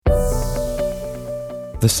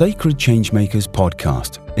The Sacred Changemakers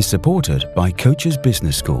podcast is supported by Coaches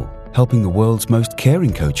Business School, helping the world's most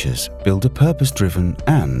caring coaches build a purpose-driven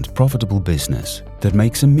and profitable business that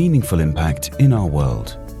makes a meaningful impact in our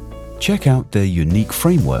world. Check out their unique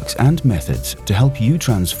frameworks and methods to help you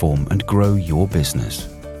transform and grow your business.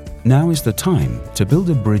 Now is the time to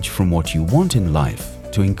build a bridge from what you want in life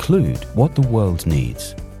to include what the world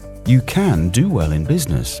needs. You can do well in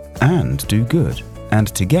business and do good, and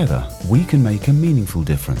together we can make a meaningful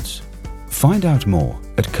difference. Find out more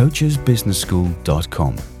at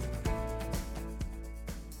coachesbusinessschool.com.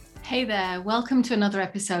 Hey there, welcome to another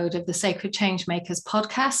episode of the Sacred Changemakers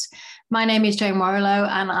podcast. My name is Jane Warrilow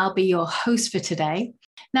and I'll be your host for today.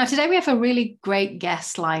 Now, today we have a really great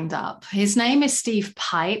guest lined up. His name is Steve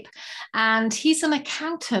Pipe, and he's an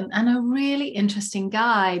accountant and a really interesting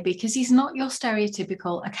guy because he's not your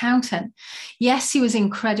stereotypical accountant. Yes, he was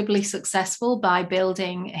incredibly successful by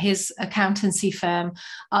building his accountancy firm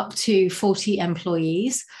up to 40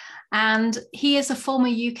 employees. And he is a former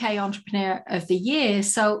UK Entrepreneur of the Year.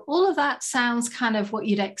 So all of that sounds kind of what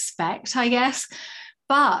you'd expect, I guess.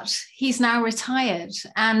 But he's now retired,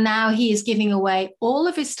 and now he is giving away all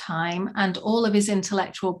of his time and all of his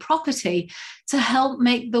intellectual property to help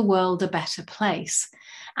make the world a better place.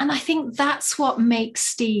 And I think that's what makes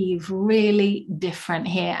Steve really different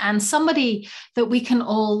here, and somebody that we can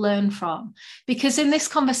all learn from. Because in this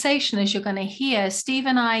conversation, as you're going to hear, Steve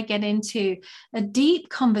and I get into a deep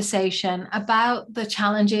conversation about the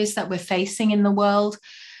challenges that we're facing in the world,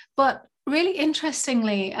 but really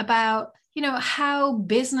interestingly about how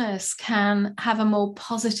business can have a more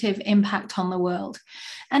positive impact on the world.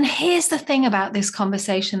 And here's the thing about this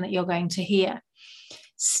conversation that you're going to hear.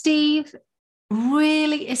 Steve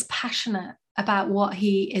really is passionate about what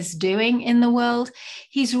he is doing in the world.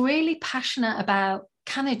 He's really passionate about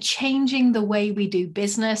kind of changing the way we do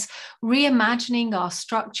business, reimagining our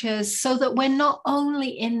structures so that we're not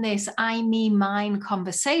only in this I, me, mine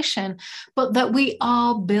conversation, but that we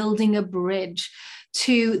are building a bridge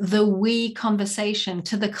to the we conversation,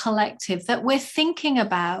 to the collective, that we're thinking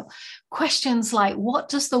about questions like, what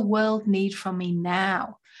does the world need from me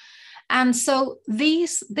now? And so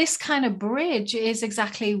this kind of bridge is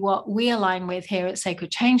exactly what we align with here at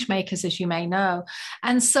Sacred Changemakers, as you may know.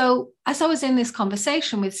 And so as I was in this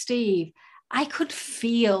conversation with Steve, I could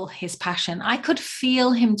feel his passion. I could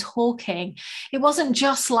feel him talking. It wasn't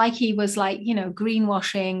just like he was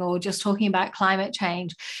greenwashing or just talking about climate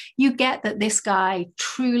change. You get that this guy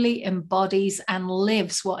truly embodies and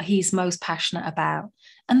lives what he's most passionate about.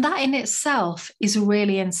 And that in itself is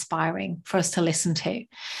really inspiring for us to listen to.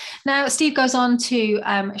 Now, Steve goes on to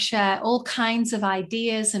share all kinds of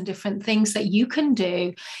ideas and different things that you can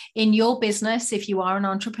do in your business if you are an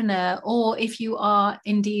entrepreneur, or if you are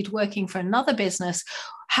indeed working for another business,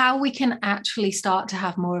 how we can actually start to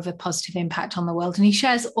have more of a positive impact on the world. And he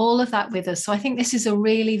shares all of that with us. So I think this is a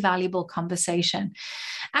really valuable conversation.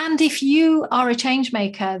 And if you are a change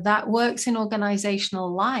maker that works in organizational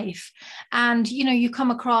life, and you come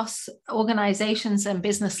across organizations and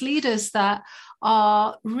business leaders that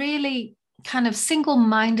are really kind of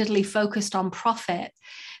single-mindedly focused on profit,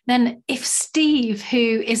 then if Steve, who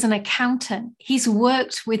is an accountant, he's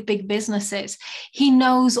worked with big businesses, he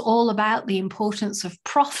knows all about the importance of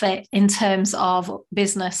profit in terms of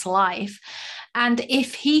business life. And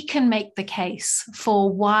if he can make the case for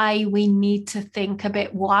why we need to think a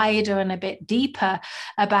bit wider and a bit deeper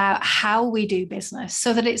about how we do business,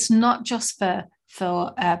 so that it's not just for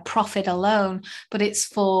profit alone, but it's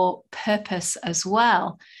for purpose as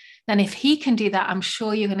well, then if he can do that, I'm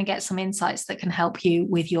sure you're going to get some insights that can help you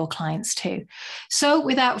with your clients too. So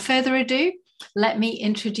without further ado, let me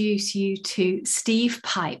introduce you to Steve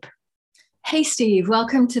Pipe. Hey, Steve,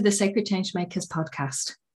 welcome to the Sacred Changemakers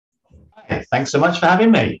podcast. Hi, thanks so much for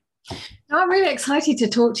having me. I'm really excited to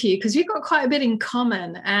talk to you because we've got quite a bit in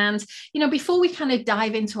common. And, before we kind of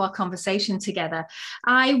dive into our conversation together,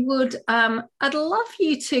 I'd love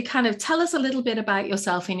you to kind of tell us a little bit about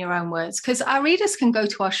yourself in your own words, because our readers can go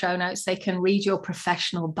to our show notes, they can read your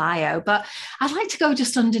professional bio, but I'd like to go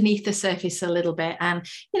just underneath the surface a little bit and,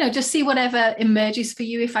 just see whatever emerges for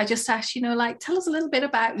you. If I just ask, tell us a little bit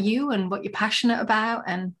about you and what you're passionate about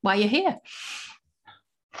and why you're here.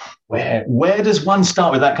 Where does one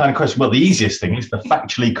start with that kind of question? Well, the easiest thing is, the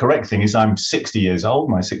factually correct thing is, I'm 60 years old.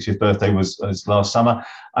 My 60th birthday was last summer.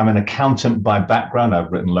 I'm an accountant by background. I've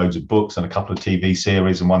written loads of books and a couple of TV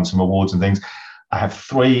series and won some awards and things. I have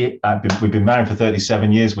we've been married for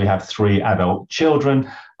 37 years. We have 3 adult children.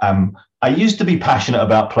 I used to be passionate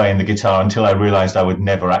about playing the guitar until I realized I would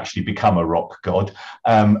never actually become a rock god.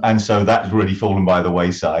 And so that's really fallen by the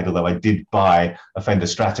wayside, although I did buy a Fender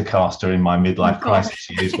Stratocaster in my midlife crisis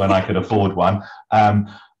years when I could afford one.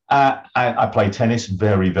 I play tennis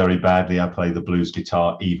very, very badly. I play the blues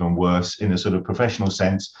guitar even worse in a sort of professional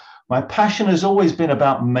sense. My passion has always been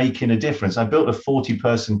about making a difference. I built a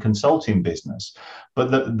 40-person consulting business,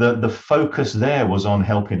 but the focus there was on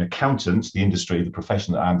helping accountants, the industry, the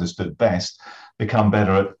profession that I understood best, become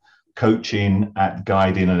better at coaching, at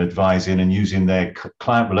guiding and advising and using their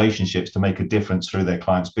client relationships to make a difference through their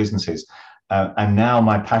clients' businesses. And now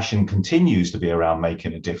my passion continues to be around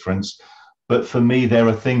making a difference. But for me, there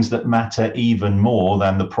are things that matter even more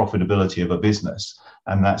than the profitability of a business.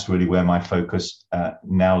 And that's really where my focus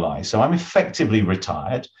now lies. So I'm effectively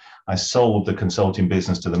retired. I sold the consulting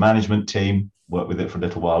business to the management team, worked with it for a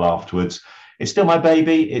little while afterwards. It's still my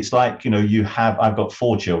baby. It's like, I've got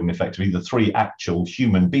 4 children, effectively, the 3 actual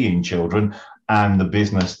human being children, and the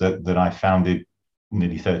business that I founded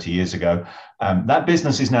nearly 30 years ago. That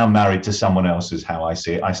business is now married to someone else, is how I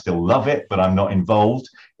see it. I still love it, but I'm not involved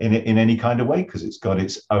in it in any kind of way because it's got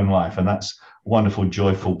its own life. And that's a wonderful,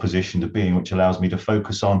 joyful position to be in, which allows me to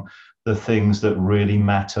focus on the things that really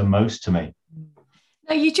matter most to me.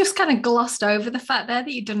 Now, you just kind of glossed over the fact there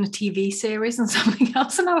that you'd done a TV series and something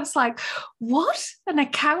else. And I was like, what? An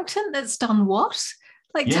accountant that's done what?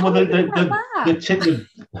 Like, yeah, well,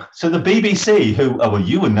 so the BBC,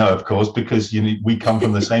 you would know, of course, because we come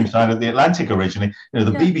from the same side of the Atlantic originally.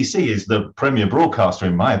 The BBC is the premier broadcaster,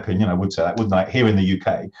 in my opinion. I would say that, wouldn't I? Here in the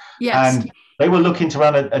UK, yes. And they were looking to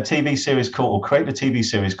run a TV series create a TV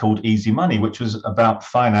series called Easy Money, which was about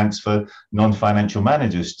finance for non-financial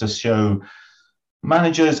managers, to show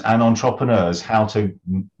managers and entrepreneurs how to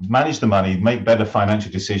manage the money, make better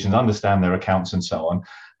financial decisions, understand their accounts, and so on.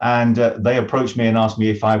 And they approached me and asked me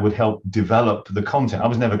if I would help develop the content. I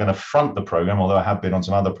was never going to front the program, although I have been on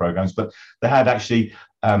some other programs, but they had actually,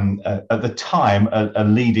 at the time, a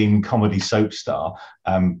leading comedy soap star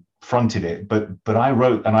fronted it. But I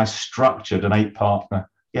wrote and I structured an 8-part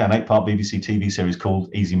BBC TV series called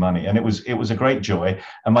Easy Money. And it was a great joy.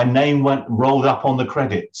 And my name rolled up on the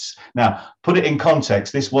credits. Now, put it in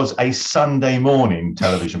context, this was a Sunday morning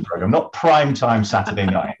television program, not prime time Saturday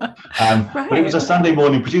night. Right. But it was a Sunday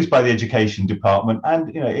morning produced by the education department.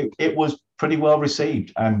 And, it was pretty well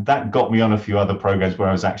received. And that got me on a few other programs where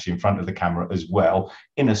I was actually in front of the camera as well,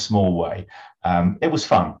 in a small way. It was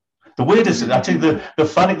fun. The weirdest, I tell you,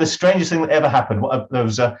 the strangest thing that ever happened, there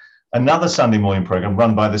was another Sunday morning program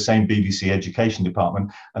run by the same BBC education department,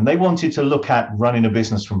 and they wanted to look at running a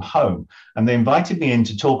business from home. And they invited me in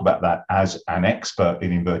to talk about that as an expert,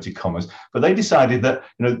 in inverted commas. But they decided that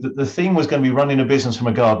the theme was going to be running a business from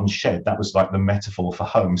a garden shed. That was like the metaphor for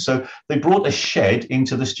home. So they brought a shed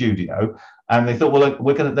into the studio, and they thought, well,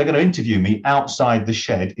 they're going to interview me outside the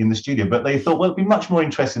shed in the studio. But they thought, well, it'd be much more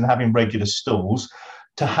interesting than having regular stools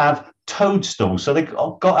to have toadstools. So they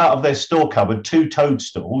got out of their store cupboard 2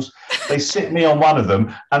 toadstools. They sit me on one of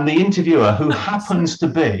them, and the interviewer, who happens to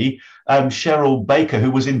be Cheryl Baker,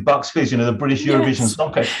 who was in Bucks Fizz, the British Eurovision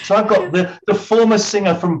Song Contest. So I've got the former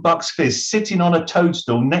singer from Bucks Fizz sitting on a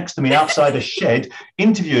toadstool next to me outside a shed,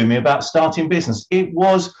 interviewing me about starting business. It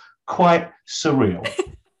was quite surreal.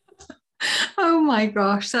 Oh my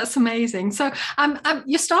gosh, that's amazing. So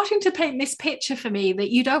you're starting to paint this picture for me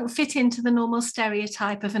that you don't fit into the normal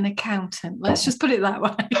stereotype of an accountant. Let's just put it that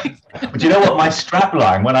way. But you know what? My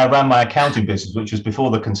strapline, when I ran my accounting business, which was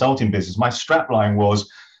before the consulting business, my strapline was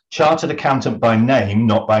chartered accountant by name,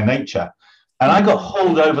 not by nature. And I got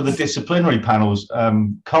hauled over the disciplinary panel's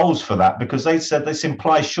coals for that, because they said this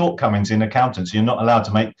implies shortcomings in accountants. You're not allowed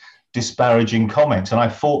to make disparaging comments. And I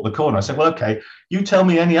fought the corner. I said, well, okay, you tell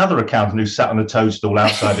me any other accountant who sat on a toadstool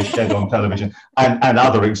outside a shed on television, and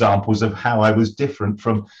other examples of how I was different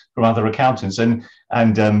from other accountants. And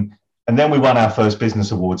then we won our first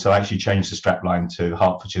business award. So I actually changed the strapline to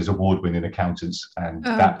Hertfordshire's award-winning accountants. And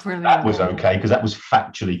that was okay, because that was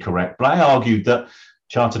factually correct. But I argued that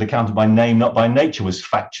chartered accountant by name, not by nature, was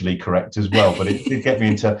factually correct as well. But it did get me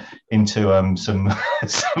into some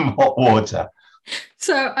hot water.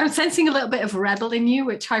 So I'm sensing a little bit of rebel in you,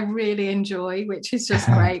 which I really enjoy, which is just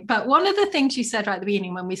great. But one of the things you said right at the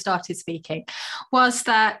beginning when we started speaking was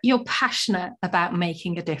that you're passionate about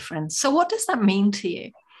making a difference. So what does that mean to you?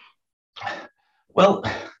 Well,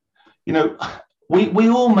 we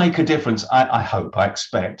all make a difference. I hope, I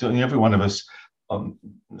expect. Every one of us,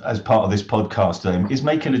 as part of this podcast, is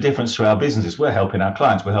making a difference through our businesses. We're helping our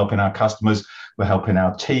clients, we're helping our customers, we're helping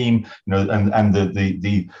our team, and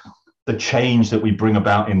the the change that we bring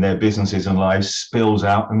about in their businesses and lives spills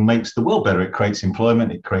out and makes the world better. It creates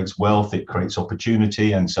employment, it creates wealth, it creates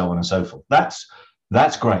opportunity, and so on and so forth.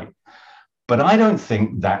 That's great. But I don't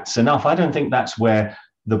think that's enough. I don't think that's where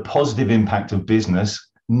the positive impact of business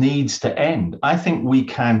needs to end. I think we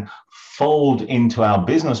can fold into our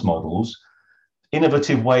business models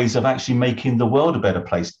innovative ways of actually making the world a better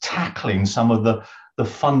place, tackling some of the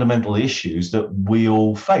fundamental issues that we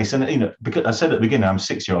all face. And, because I said at the beginning, I'm a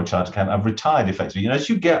 6-year-old chartered accountant. I've retired effectively. As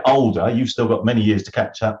you get older, you've still got many years to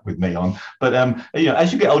catch up with me on. But,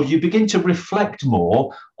 as you get older, you begin to reflect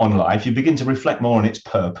more on life. You begin to reflect more on its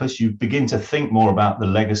purpose. You begin to think more about the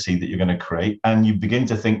legacy that you're going to create. And you begin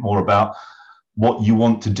to think more about what you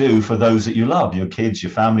want to do for those that you love, your kids,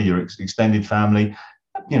 your family, your extended family.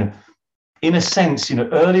 In a sense,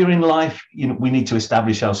 earlier in life, we need to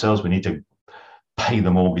establish ourselves. We need to pay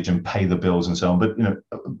the mortgage and pay the bills and so on. But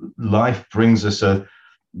life brings us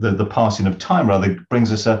the passing of time rather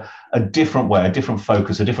brings us a different way, a different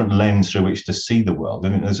focus, a different lens through which to see the world. I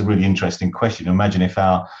mean, there's a really interesting question. Imagine if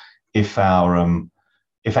our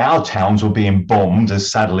towns were being bombed,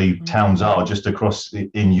 as sadly towns are just across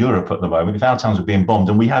in Europe at the moment. If our towns were being bombed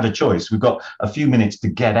and we had a choice, we've got a few minutes to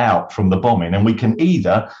get out from the bombing, and we can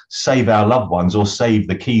either save our loved ones or save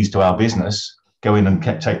the keys to our business. Go in and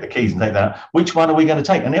take the keys and take that out. Which one are we going to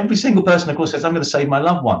take? And every single person, of course, says, I'm going to save my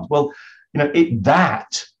loved ones. Well,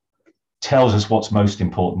 that tells us what's most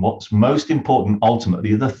important. What's most important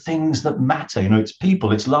ultimately are the things that matter. It's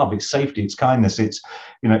people, it's love, it's safety, it's kindness, it's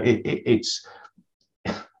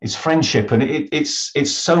friendship, and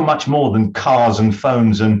it's so much more than cars and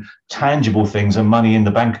phones and tangible things and money in the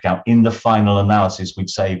bank account. In the final analysis, we'd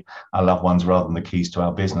save our loved ones rather than the keys to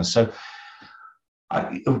our business. So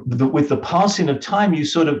with the passing of time, you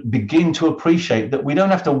sort of begin to appreciate that we don't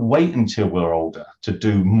have to wait until we're older to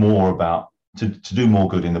do more to do more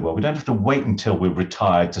good in the world. We don't have to wait until we're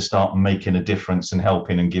retired to start making a difference and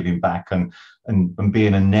helping and giving back and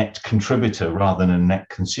being a net contributor rather than a net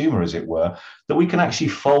consumer, as it were, that we can actually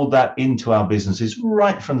fold that into our businesses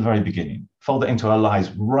right from the very beginning, fold that into our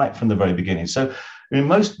lives right from the very beginning. So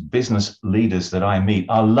most business leaders that I meet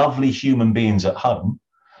are lovely human beings at home,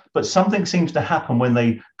 but something seems to happen when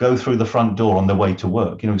they go through the front door on their way to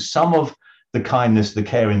work. Some of the kindness, the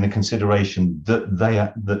caring, the consideration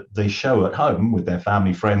that they show at home with their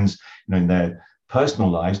family, friends, in their personal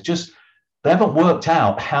lives, just they haven't worked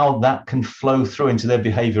out how that can flow through into their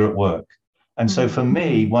behavior at work. And so for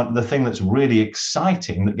me, the thing that's really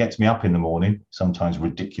exciting that gets me up in the morning, sometimes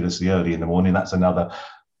ridiculously early in the morning, that's another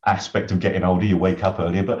aspect of getting older, you wake up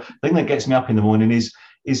earlier, but the thing that gets me up in the morning is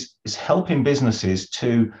helping businesses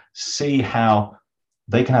to see how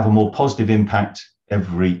they can have a more positive impact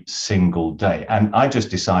every single day. And I just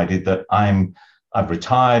decided that I've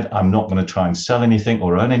retired. I'm not going to try and sell anything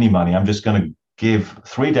or earn any money. I'm just going to give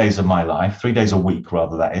 3 days of my life, 3 days a week,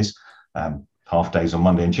 rather, that is, half days on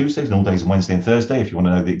Monday and Tuesdays and all days on Wednesday and Thursday, if you want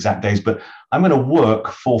to know the exact days. But I'm going to work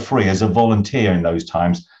for free as a volunteer in those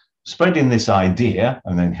times, spreading this idea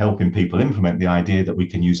and then helping people implement the idea that we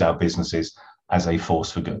can use our businesses as a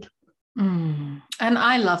force for good. And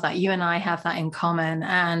I love that. You and I have that in common.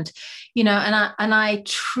 And, I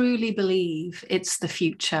truly believe it's the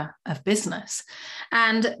future of business.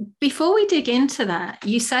 And before we dig into that,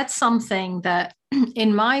 you said something that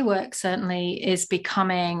in my work certainly is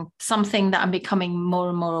becoming something that I'm becoming more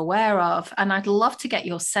and more aware of. And I'd love to get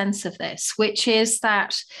your sense of this, which is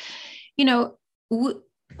that,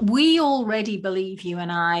 we already believe, you and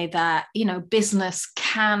I, that, business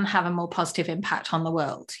can have a more positive impact on the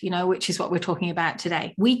world, which is what we're talking about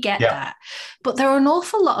today. We get that. But there are an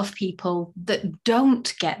awful lot of people that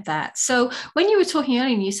don't get that. So when you were talking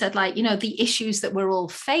earlier and you said, the issues that we're all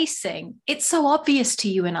facing, it's so obvious to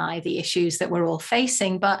you and I, the issues that we're all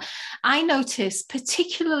facing. But I notice,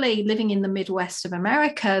 particularly living in the Midwest of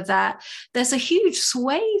America, that there's a huge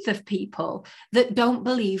swathe of people that don't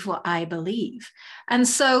believe what I believe. And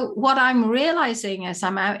so what I'm realizing as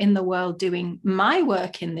I'm out in the world doing my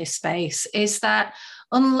work in this space is that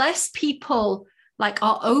unless people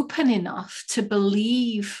are open enough to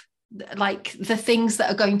believe the things that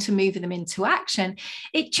are going to move them into action,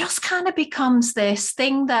 it just kind of becomes this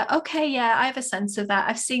thing that, okay, yeah, I have a sense of that.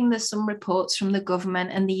 I've seen there's some reports from the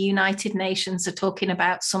government and the United Nations are talking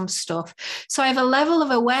about some stuff. So I have a level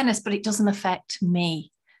of awareness, but it doesn't affect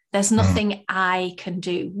me. There's nothing I can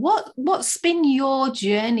do. What's been your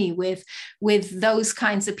journey with those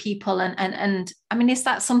kinds of people? And I mean, is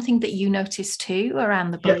that something that you notice too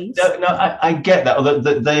around the beliefs? No, I get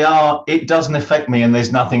that. It doesn't affect me and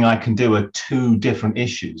there's nothing I can do are two different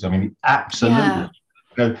issues. I mean, absolutely.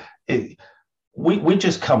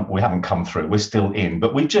 we haven't come through, we're still in,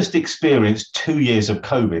 but we've just experienced 2 years of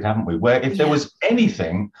COVID, haven't we? Where if there was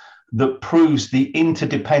anything that proves the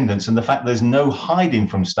interdependence and the fact there's no hiding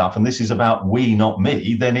from stuff, and this is about we, not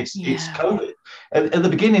me, then it's COVID. At the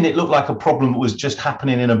beginning, it looked like a problem that was just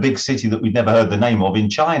happening in a big city that we'd never heard the name of in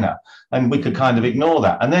China, and we could kind of ignore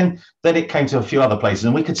that. And then it came to a few other places,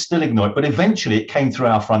 and we could still ignore it. But eventually, it came through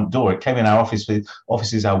our front door. It came in our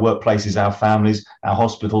offices, our workplaces, our families, our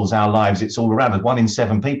hospitals, our lives. It's all around us. 1 in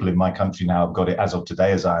 7 people in my country now have got it as of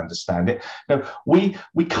today, as I understand it. No, we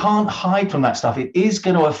can't hide from that stuff. It is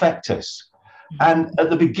going to affect us. And at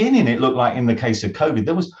the beginning, it looked like in the case of COVID,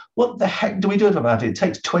 there was, what the heck do we do about it? It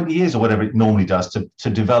takes 20 years or whatever it normally does to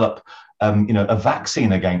develop, a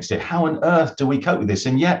vaccine against it. How on earth do we cope with this?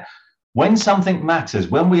 And yet, when something matters,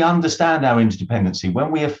 when we understand our interdependency, when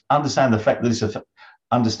we understand the fact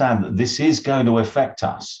that this is going to affect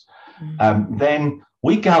us, then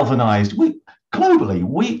we galvanized. Globally,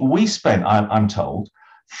 we spent, I'm told,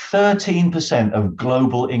 13% of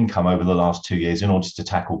global income over the last 2 years in order to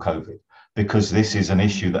tackle COVID. Because this is an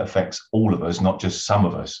issue that affects all of us, not just some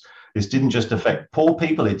of us. This didn't just affect poor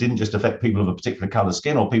people. It didn't just affect people of a particular color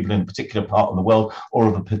skin or people in a particular part of the world or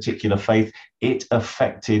of a particular faith. It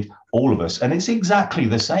affected all of us. And it's exactly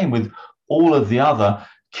the same with all of the other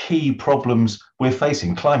key problems we're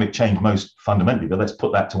facing. Climate change most fundamentally, but let's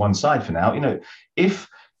put that to one side for now. If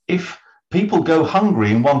people go hungry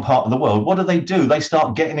in one part of the world, what do? They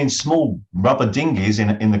start getting in small rubber dinghies,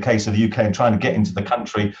 in the case of the UK, and trying to get into the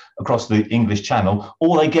country across the English Channel,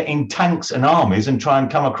 or they get in tanks and armies and try and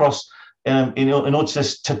come across in order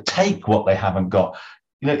to take what they haven't got.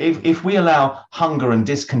 If we allow hunger and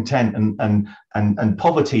discontent and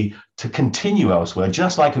poverty to continue elsewhere,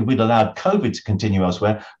 just like if we'd allowed COVID to continue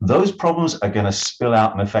elsewhere, those problems are going to spill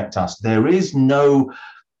out and affect us. There is no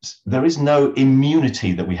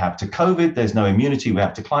immunity that we have to COVID. There's no immunity we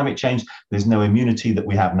have to climate change. There's no immunity that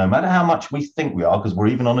we have, no matter how much we think we are, because we're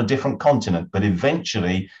even on a different continent. But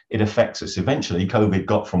eventually, it affects us. Eventually, COVID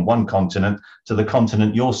got from one continent to the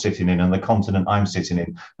continent you're sitting in and the continent I'm sitting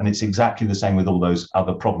in. And it's exactly the same with all those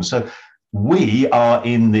other problems. So we are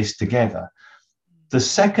in this together. The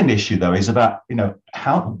second issue, though, is about,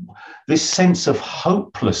 how this sense of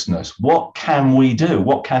hopelessness. What can we do?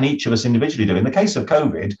 What can each of us individually do? In the case of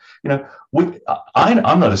COVID,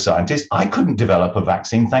 I'm not a scientist. I couldn't develop a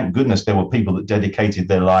vaccine. Thank goodness there were people that dedicated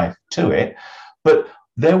their life to it. But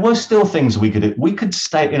there were still things we could do. We could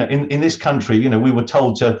stay, in this country, we were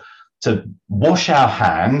told to wash our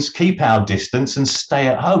hands, keep our distance, and stay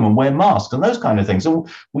at home and wear masks and those kind of things. And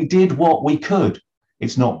we did what we could.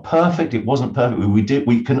 It's not perfect. It wasn't perfect.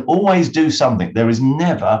 We can always do something. There is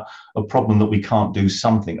never a problem that we can't do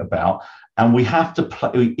something about. And we have to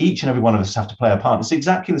play, each and every one of us have to play a part. It's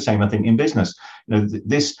exactly the same, I think, in business.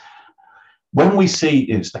 When we see,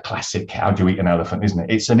 it's the classic, how do you eat an elephant, isn't it?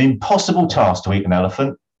 It's an impossible task to eat an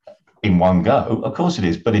elephant in one go. Of course it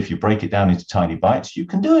is. But if you break it down into tiny bites, you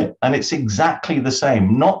can do it. And it's exactly the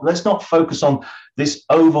same. Let's not focus on these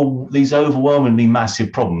overwhelmingly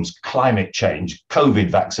massive problems, climate change,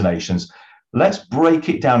 COVID vaccinations. Let's break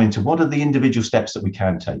it down into what are the individual steps that we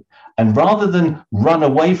can take. And rather than run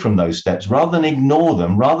away from those steps, rather than ignore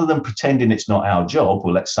them, rather than pretending it's not our job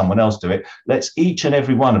or let someone else do it, let's each and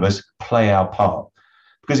every one of us play our part.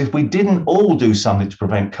 Because if we didn't all do something to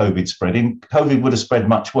prevent COVID spreading, COVID would have spread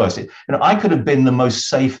much worse. I could have been the most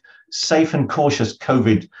safe and cautious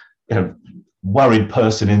COVID worried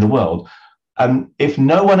person in the world. And if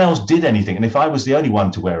no one else did anything, and if I was the only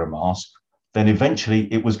one to wear a mask, then eventually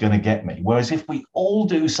it was going to get me. Whereas if we all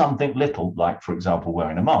do something little, like, for example,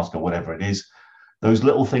 wearing a mask or whatever it is, those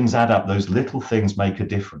little things add up. Those little things make a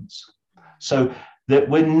difference. So that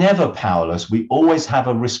we're never powerless. We always have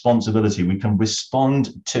a responsibility. We can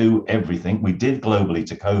respond to everything. We did globally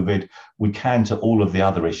to COVID. We can to all of the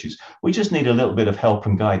other issues. We just need a little bit of help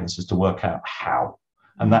and guidance as to work out how.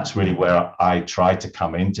 And that's really where I try to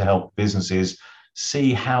come in to help businesses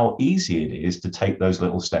see how easy it is to take those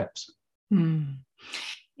little steps. And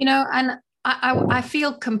I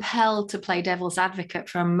feel compelled to play devil's advocate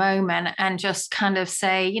for a moment and just kind of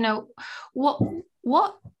say,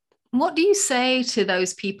 what do you say to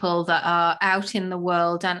those people that are out in the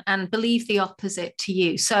world and believe the opposite to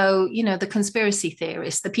you? So, the conspiracy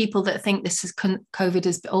theorists, the people that think this is COVID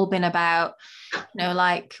has all been about,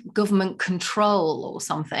 like government control or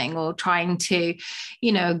something, or trying to,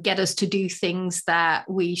 get us to do things that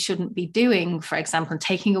we shouldn't be doing, for example,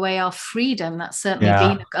 taking away our freedom. That's certainly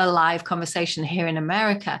been a live conversation here in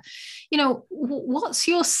America. What's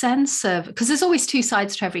your sense of, because there's always two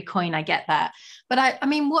sides to every coin, I get that. But I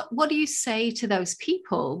mean, what do you say to those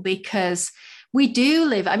people? Because We do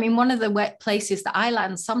live. I mean, one of the wet places that I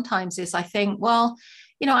land sometimes is I think, well,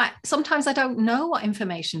 sometimes I don't know what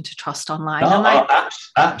information to trust online.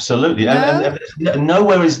 Absolutely. No? And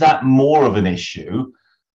nowhere is that more of an issue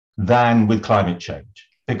than with climate change.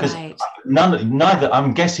 Because neither,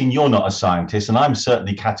 I'm guessing you're not a scientist, and I'm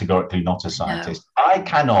certainly categorically not a scientist. No.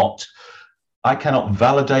 I cannot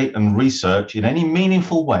validate and research in any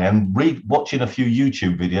meaningful way, and watching a few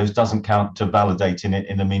YouTube videos doesn't count to validating it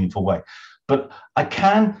in a meaningful way. But I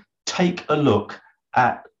can take a look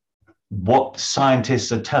at what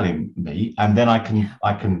scientists are telling me, and then I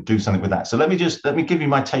can do something with that. So let me give you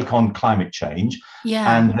my take on climate change.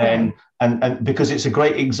 Yeah. And then and because it's a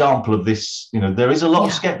great example of this, there is a lot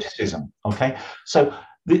of skepticism. Okay. So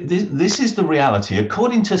this is the reality.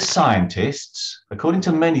 According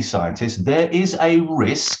to many scientists, there is a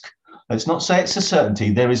risk. Let's not say it's a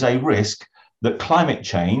certainty. There is a risk that climate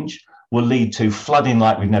change will lead to flooding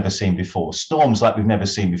like we've never seen before, storms like we've never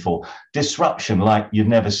seen before, disruption like you've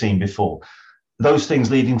never seen before. Those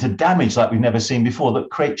things leading to damage like we've never seen before, that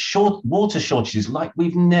create water shortages like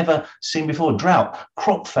we've never seen before, drought,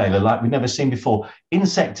 crop failure like we've never seen before,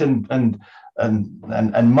 insect and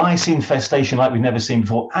mice infestation like we've never seen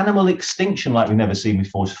before, animal extinction like we've never seen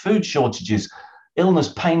before, food shortages,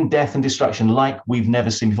 illness, pain, death, and destruction like we've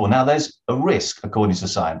never seen before. Now, there's a risk, according to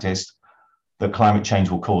scientists, that climate change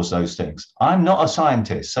will cause those things. I'm not a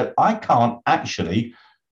scientist, so I can't actually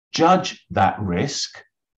judge that risk.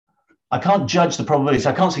 I can't judge the probability.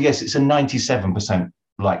 I can't say, yes, it's a 97%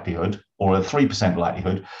 likelihood or a 3%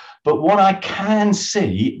 likelihood. But what I can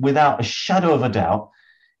see without a shadow of a doubt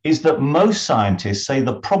is that most scientists say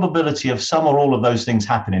the probability of some or all of those things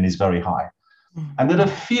happening is very high. And that a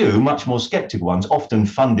few much more skeptical ones, often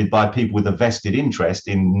funded by people with a vested interest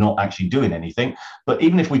in not actually doing anything. But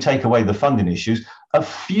even if we take away the funding issues, a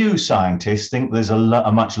few scientists think there's a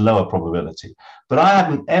much lower probability. But I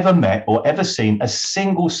haven't ever met or ever seen a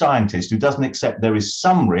single scientist who doesn't accept there is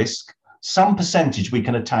some risk, some percentage we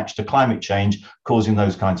can attach to climate change causing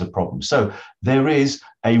those kinds of problems. So there is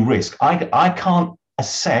a risk. I can't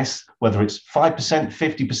assess whether it's 5%,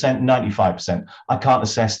 50%, 95%. I can't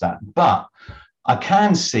assess that. But I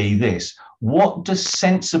can see this. What do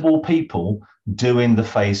sensible people do in the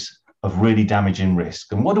face of really damaging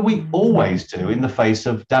risk? And what do we always do in the face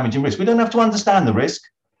of damaging risk? We don't have to understand the risk.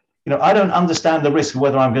 I don't understand the risk of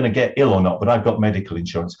whether I'm going to get ill or not, but I've got medical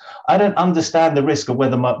insurance. I don't understand the risk of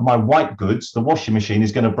whether my white goods, the washing machine,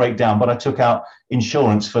 is going to break down, but I took out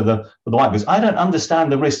insurance for the white goods. I don't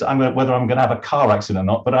understand the risk that whether I'm going to have a car accident or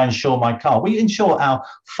not, but I insure my car. We insure our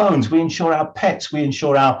phones, we insure our pets, we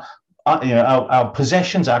insure our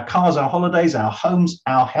possessions, our cars, our holidays, our homes,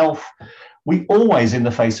 our health. We always, in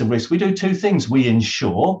the face of risk, we do two things. We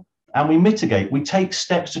insure and we mitigate. We take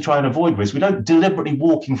steps to try and avoid risk. We don't deliberately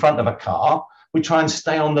walk in front of a car. We try and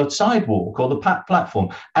stay on the sidewalk or the platform,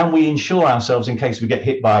 and we insure ourselves in case we get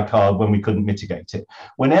hit by a car when we couldn't mitigate it.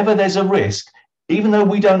 Whenever there's a risk, even though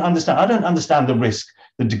I don't understand the risk,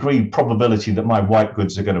 the degree probability that my white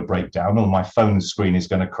goods are going to break down or my phone screen is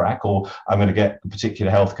going to crack or I'm going to get a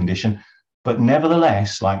particular health condition. But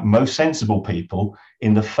nevertheless, like most sensible people,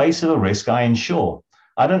 in the face of a risk, I insure.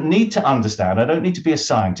 I don't need to understand. I don't need to be a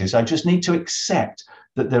scientist. I just need to accept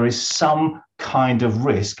that there is some kind of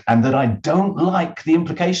risk and that I don't like the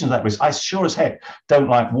implications of that risk. I sure as heck don't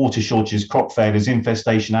like water shortages, crop failures,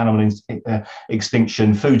 infestation, animal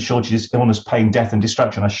extinction, food shortages, illness, pain, death, and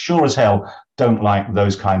destruction. I sure as hell don't like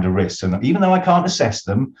those kind of risks. And even though I can't assess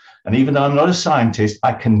them, and even though I'm not a scientist,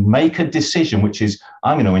 I can make a decision, which is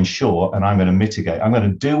I'm going to insure and I'm going to mitigate. I'm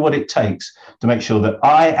going to do what it takes to make sure that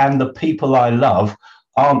I and the people I love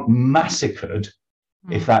aren't massacred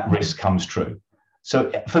if that risk comes true.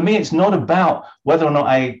 So for me, it's not about whether or not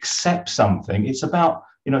I accept something. It's about,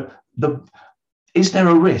 is there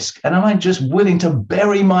a risk? And am I just willing to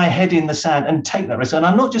bury my head in the sand and take that risk? And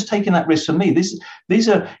I'm not just taking that risk for me. These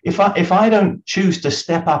are, if I don't choose to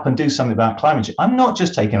step up and do something about climate change, I'm not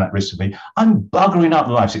just taking that risk for me. I'm buggering up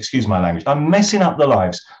the lives, excuse my language. I'm messing up the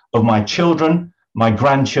lives of my children, my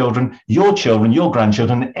grandchildren, your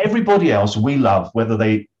grandchildren, and everybody else we love, whether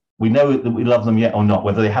we know that we love them yet or not,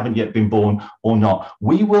 whether they haven't yet been born or not.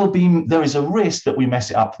 There is a risk that we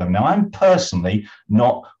mess it up for them. Now, I'm personally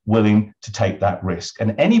not willing to take that risk.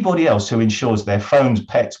 And anybody else who insures their phones,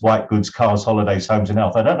 pets, white goods, cars, holidays, homes, and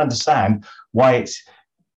health, I don't understand why it's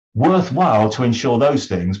worthwhile to insure those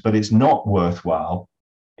things, but it's not worthwhile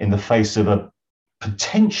in the face of a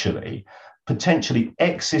potentially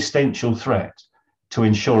existential threat to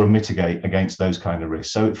insure and mitigate against those kind of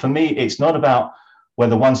risks. So for me, it's not about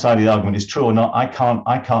whether one side of the argument is true or not. I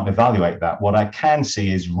can't evaluate that. What I can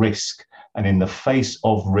see is risk. And in the face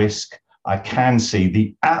of risk, I can see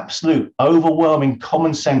the absolute overwhelming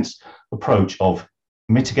common sense approach of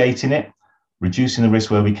mitigating it, reducing the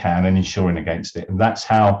risk where we can, and insuring against it. And that's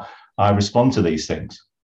how I respond to these things.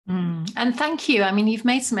 And thank you. I mean, you've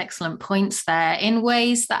made some excellent points there in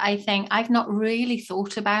ways that I think I've not really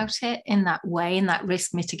thought about it in that way, in that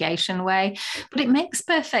risk mitigation way, but it makes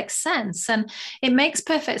perfect sense. And it makes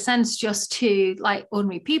perfect sense just to, like,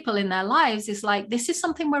 ordinary people in their lives is like, this is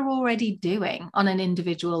something we're already doing on an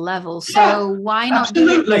individual level. So why not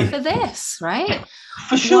do it for this, right?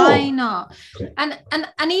 For sure. Why not? And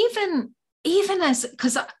even as,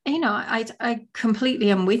 because, you know, I completely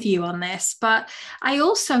am with you on this, but I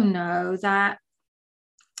also know that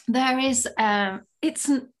there is, let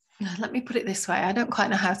me put it this way. I don't quite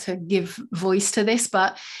know how to give voice to this,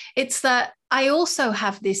 but it's that I also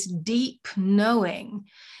have this deep knowing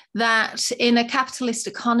that in a capitalist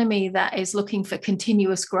economy that is looking for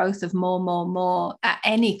continuous growth of more at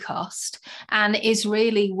any cost, and is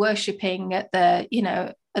really worshipping at the, you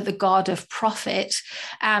know, at the god of profit,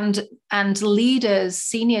 and leaders,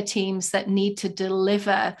 senior teams that need to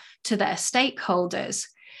deliver to their stakeholders,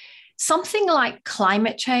 something like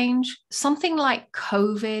climate change, something like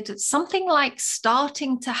COVID, something like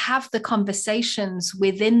starting to have the conversations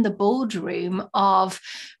within the boardroom of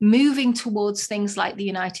moving towards things like the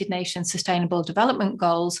United Nations Sustainable Development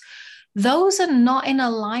Goals. Those are not in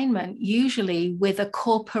alignment usually with a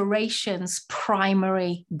corporation's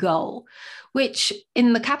primary goal, which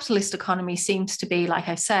in the capitalist economy seems to be, like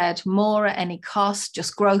I said, more at any cost,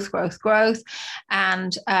 just growth,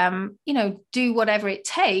 and, you know, do whatever it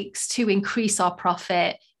takes to increase our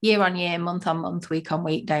profit year on year, month on month, week on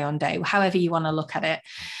week, day on day, however you want to look at it.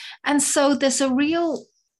 And so there's a real,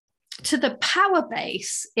 to the power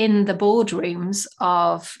base in the boardrooms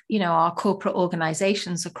of, you know, our corporate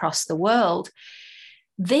organizations across the world.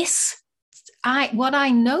 What I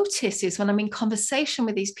notice is when I'm in conversation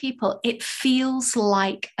with these people, it feels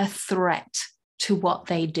like a threat to what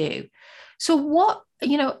they do. So what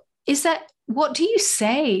do you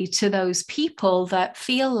say to those people that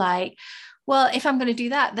feel like, well, if I'm going to do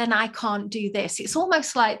that, then I can't do this? It's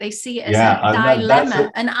almost like they see it as a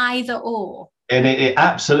dilemma, an either or. And it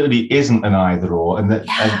absolutely isn't an either or.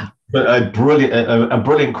 But a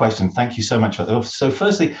brilliant question. Thank you so much for that. So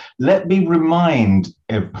firstly, let me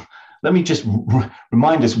just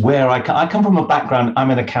remind us where I come from. A background,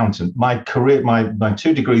 I'm an accountant. My career, my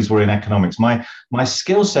 2 degrees were in economics. My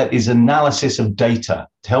skill set is analysis of data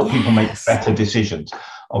to help people make better decisions.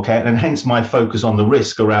 Okay, and hence my focus on the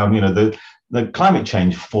risk around, you know, the climate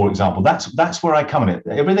change, for example. That's where I come in it.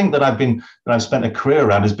 Everything that I've spent a career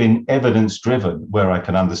around has been evidence driven, where I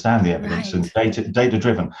can understand the evidence, and data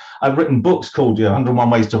driven. I've written books called 101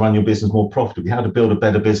 Ways to Run Your Business More Profitably, How to Build a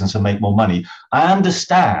Better Business and Make More Money. I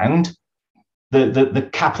understand the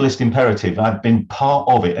capitalist imperative. I've been part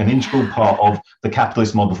of it, an integral part of the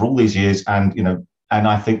capitalist model for all these years, and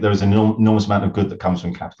I think there is an enormous amount of good that comes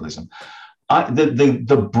from capitalism.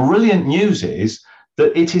 The brilliant news is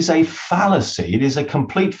that it is a fallacy. It is a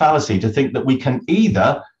complete fallacy to think that we can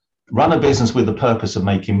either run a business with the purpose of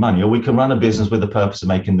making money, or we can run a business with the purpose of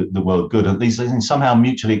making the world good. And these are somehow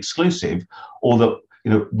mutually exclusive, or that,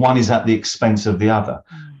 you know, one is at the expense of the other.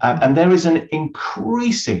 And there is an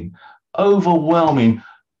increasing, overwhelming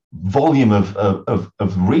volume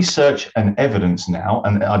of research and evidence now.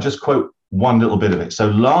 And I'll just quote one little bit of it. So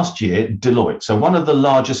last year, Deloitte, so one of the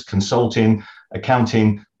largest consulting,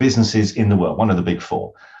 accounting businesses in the world, one of the big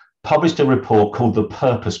four, published a report called the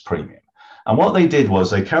Purpose Premium. And what they did was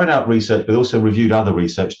they carried out research, but also reviewed other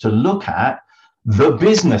research to look at the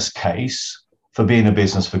business case for being a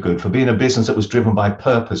business for good, for being a business that was driven by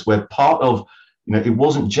purpose, where part of, you know, it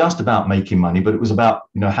wasn't just about making money, but it was about,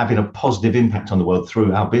 you know, having a positive impact on the world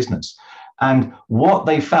through our business. And what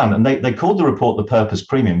they found, and they called the report the Purpose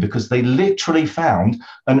Premium, because they literally found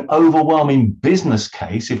an overwhelming business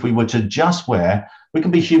case if we were to just we can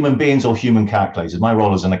be human beings or human calculators. My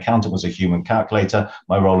role as an accountant was a human calculator.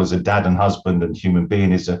 My role as a dad and husband and human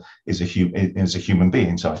being is a human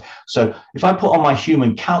being. Sorry. So if I put on my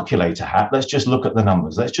human calculator hat, let's just look at the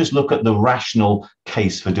numbers. Let's just look at the rational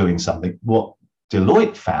case for doing something. What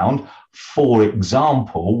Deloitte found, for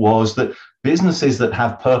example, was that businesses that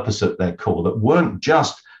have purpose at their core, that weren't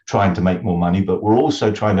just trying to make more money, but were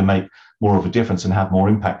also trying to make more of a difference and have more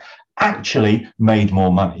impact, actually made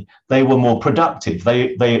more money. They were more productive.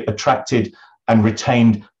 They attracted and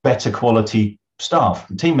retained better quality staff,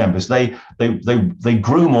 team members. They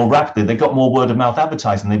grew more rapidly. They got more word of mouth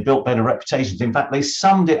advertising. They built better reputations. In fact, they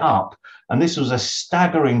summed it up, and this was a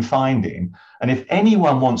staggering finding. And if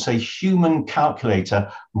anyone wants a human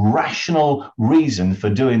calculator, rational reason for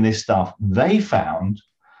doing this stuff, they found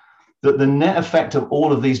that the net effect of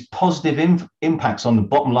all of these positive impacts on the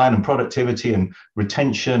bottom line and productivity and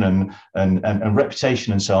retention and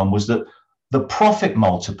reputation and so on was that the profit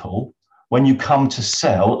multiple, when you come to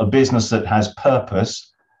sell a business that has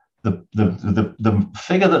purpose, the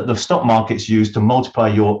figure that the stock markets use to multiply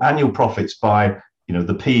your annual profits by,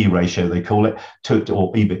 the PE ratio, they call it,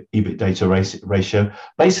 or EBIT data ratio,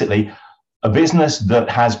 basically a business that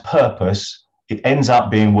has purpose, it ends up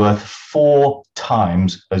being worth 4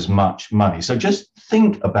 times as much money. So just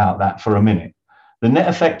think about that for a minute. The net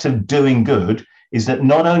effect of doing good is that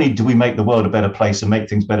not only do we make the world a better place and make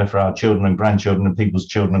things better for our children and grandchildren and people's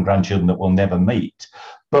children and grandchildren that we'll never meet,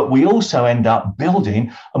 but we also end up building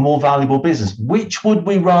a more valuable business. Which would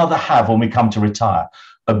we rather have when we come to retire?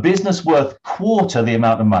 A business worth quarter the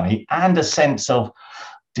amount of money and a sense of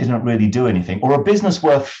didn't really do anything, or a business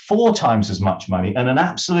worth 4 times as much money and an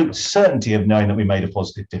absolute certainty of knowing that we made a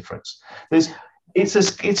positive difference? It's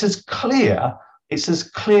as clear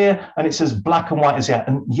and it's as black and white as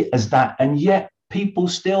that, and yet people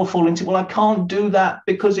still fall into, well, I can't do that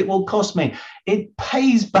because it will cost me. It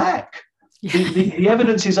pays back. The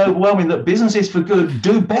evidence is overwhelming that businesses for good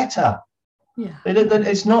do better. Yeah.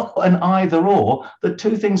 It's not an either or. The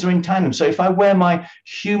two things are in tandem. So if I wear my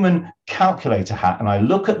human calculator hat and I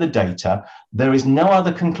look at the data, there is no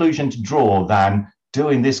other conclusion to draw than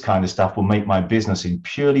doing this kind of stuff will make my business in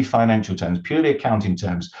purely financial terms, purely accounting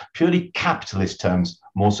terms, purely capitalist terms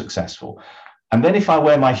more successful. And then if I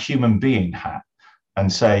wear my human being hat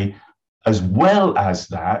and say, as well as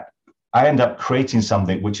that, I end up creating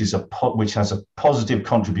something which has a positive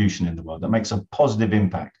contribution in the world, that makes a positive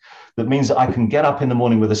impact. That means that I can get up in the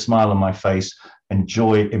morning with a smile on my face and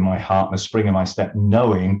joy in my heart and a spring in my step,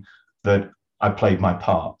 knowing that I played my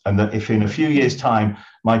part. And that if in a few years' time,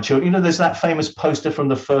 my children, there's that famous poster from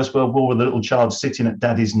the First World War with the little child sitting at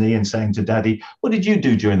daddy's knee and saying to daddy, what did you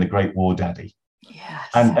do during the Great War, daddy? Yes.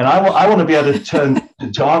 And I want to be able to turn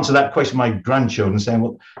to answer that question to my grandchildren, saying,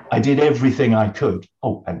 well, I did everything I could.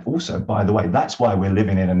 Oh, and also, by the way, that's why we're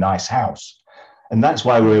living in a nice house. And that's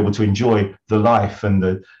why we're able to enjoy the life and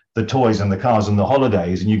the toys and the cars and the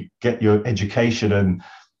holidays, and you get your education, and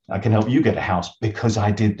I can help you get a house because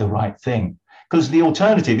I did the right thing. Because the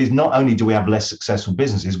alternative is not only do we have less successful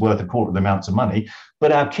businesses worth a quarter of the amounts of money,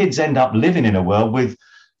 but our kids end up living in a world with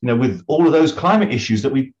all of those climate issues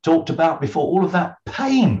that we talked about before, all of that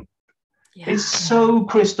pain. Yeah. It's so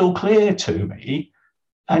crystal clear to me.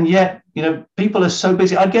 And yet, people are so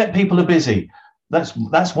busy. I get people are busy. That's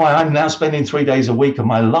why I'm now spending 3 days a week of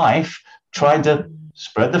my life trying to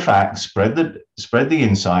spread the facts, spread the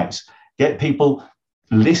insights, get people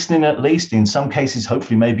listening, at least in some cases,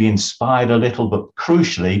 hopefully maybe inspired a little, but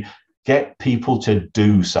crucially, get people to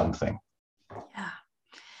do something. Yeah.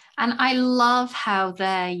 And I love how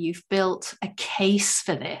there you've built a case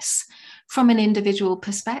for this from an individual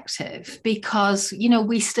perspective, because,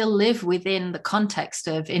 we still live within the context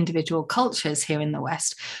of individual cultures here in the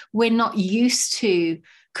West. We're not used to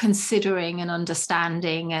considering and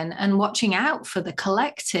understanding and watching out for the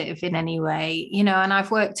collective in any way, and I've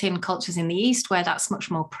worked in cultures in the East where that's much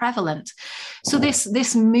more prevalent. So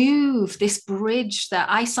this move, this bridge that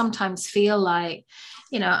I sometimes feel like,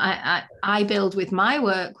 I build with my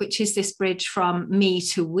work, which is this bridge from me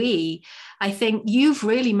to we. I think you've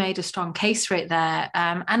really made a strong case for it there.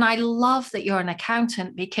 And I love that you're an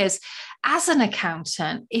accountant, because as an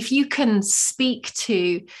accountant, if you can speak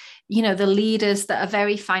to, the leaders that are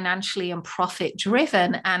very financially and profit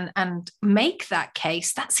driven and make that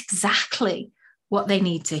case, that's exactly what they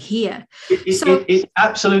need to hear. It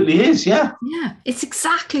absolutely is, yeah. Yeah, it's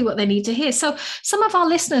exactly what they need to hear. So some of our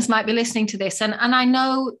listeners might be listening to this, and I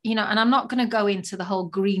know, and I'm not going to go into the whole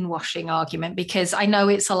greenwashing argument, because I know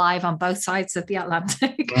it's alive on both sides of the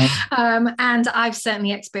Atlantic. Mm. And I've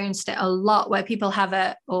certainly experienced it a lot, where people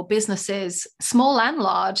or businesses, small and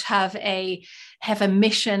large, have a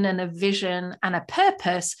mission and a vision and a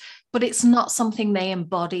purpose, but it's not something they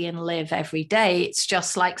embody and live every day. It's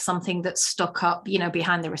just like something that's stuck up,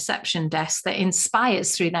 behind the reception desk that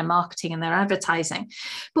inspires through their marketing and their advertising.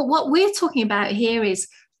 But what we're talking about here is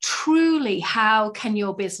truly, how can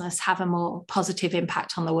your business have a more positive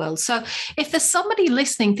impact on the world? So if there's somebody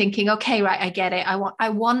listening thinking, okay, right, I get it. I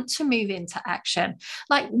want to move into action.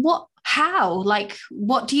 Like what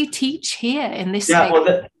do you teach here in this space?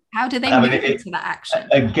 How do they move into that action?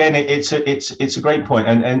 Again, it's a great point.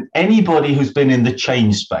 And anybody who's been in the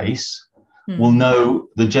change space will know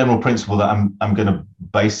the general principle that I'm going to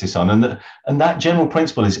base this on. And that general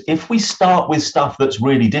principle is, if we start with stuff that's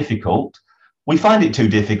really difficult, we find it too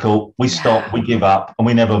difficult, we stop, we give up, and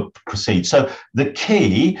we never proceed. So the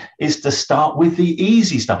key is to start with the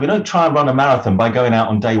easy stuff. We don't try and run a marathon by going out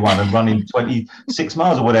on day one and running 26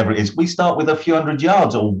 miles or whatever it is. We start with a few hundred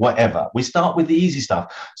yards or whatever. We start with the easy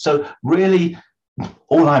stuff. So really,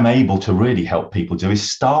 all I'm able to really help people do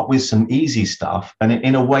is start with some easy stuff, and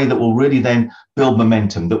in a way that will really then build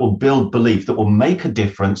momentum, that will build belief, that will make a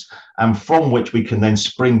difference, and from which we can then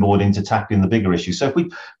springboard into tackling the bigger issues. So if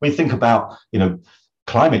we think about,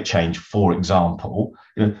 climate change, for example,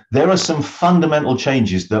 there are some fundamental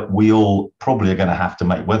changes that we all probably are going to have to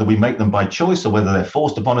make, whether we make them by choice or whether they're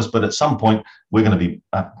forced upon us. But at some point, we're going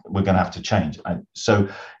to have to change. And so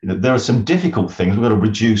there are some difficult things. We've got to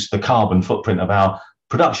reduce the carbon footprint of our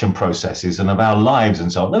production processes and of our lives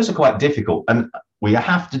and so on. Those are quite difficult, and we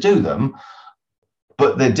have to do them,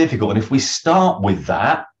 but they're difficult. And if we start with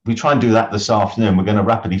that, we try and do that this afternoon, we're going to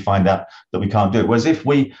rapidly find out that we can't do it. Whereas if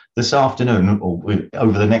we this afternoon or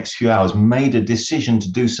over the next few hours made a decision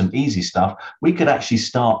to do some easy stuff, we could actually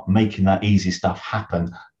start making that easy stuff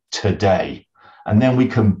happen today. And then we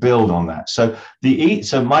can build on that. So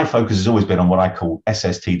my focus has always been on what I call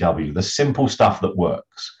SSTW, the simple stuff that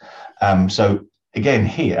works. So again,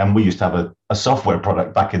 here, and we used to have a software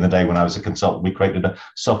product back in the day when I was a consultant. We created a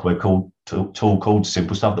software tool called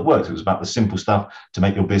Simple Stuff That Works. It was about the simple stuff to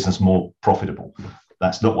make your business more profitable.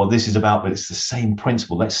 That's not what this is about, but it's the same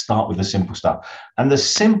principle. Let's start with the simple stuff. And the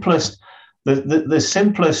simplest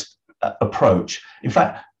approach, in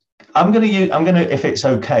fact, if it's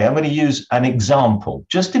okay, I'm going to use an example.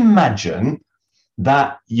 Just imagine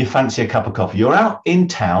that you fancy a cup of coffee. You're out in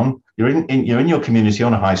town, you're in your community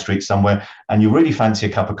on a high street somewhere, and you really fancy a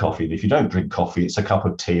cup of coffee. And if you don't drink coffee, it's a cup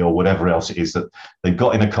of tea or whatever else it is that they've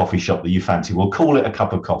got in a coffee shop that you fancy. We'll call it a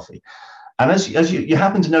cup of coffee. And as you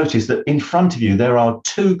happen to notice that in front of you, there are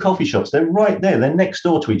two coffee shops. They're right there. They're next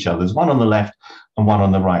door to each other. There's one on the left and one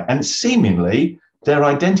on the right. And seemingly, they're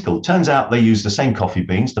identical. Turns out they use the same coffee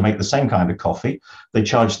beans to make the same kind of coffee. They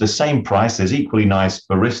charge the same price. There's equally nice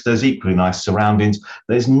baristas, equally nice surroundings.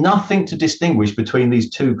 There's nothing to distinguish between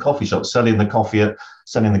these two coffee shops selling the coffee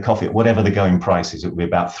at whatever the going price is. It would be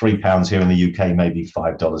about £3 here in the UK, maybe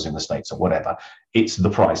 $5 in the States or whatever. It's the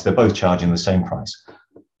price. They're both charging the same price.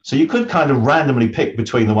 So you could kind of randomly pick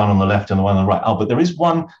between the one on the left and the one on the right. Oh, but there is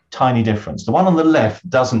one tiny difference. The one on the left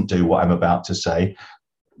doesn't do what I'm about to say,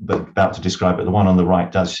 but about to describe it. The one on the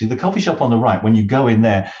right does. See, the coffee shop on the right, when you go in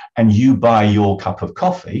there and you buy your cup of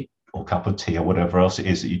coffee or cup of tea or whatever else it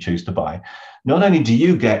is that you choose to buy, not only do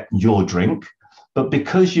you get your drink, but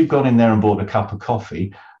because you've gone in there and bought a cup of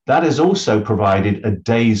coffee, that has also provided a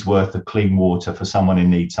day's worth of clean water for someone in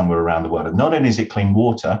need somewhere around the world. And not only is it clean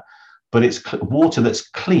water, but it's water that's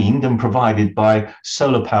cleaned and provided by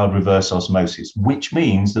solar-powered reverse osmosis, which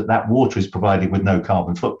means that water is provided with no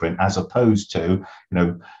carbon footprint, as opposed to,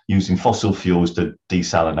 using fossil fuels to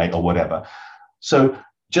desalinate or whatever. So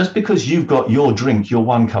just because you've got your drink, your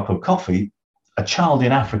one cup of coffee, a child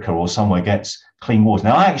in Africa or somewhere gets clean water.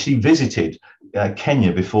 Now, I actually visited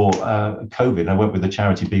Kenya before COVID. I went with the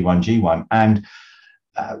charity B1G1, and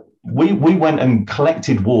we went and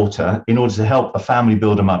collected water in order to help a family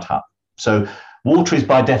build a mud hut. So water is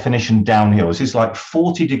by definition downhill. This is like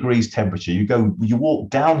 40 degrees temperature. You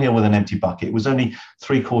walk downhill with an empty bucket. It was only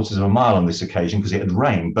 3/4 of a mile on this occasion because it had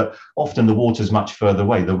rained, but often the water's much further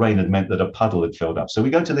away. The rain had meant that a puddle had filled up. So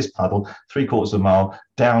we go to this puddle 3/4 of a mile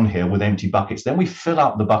downhill with empty buckets. Then we fill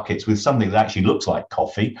up the buckets with something that actually looks like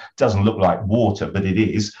coffee. Doesn't look like water, but it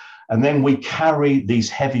is. And then we carry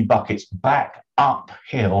these heavy buckets back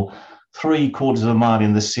uphill 3/4 of a mile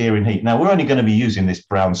in the searing heat. Now, we're only going to be using this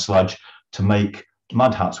brown sludge to make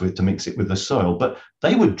mud huts with, to mix it with the soil, but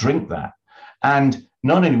they would drink that. And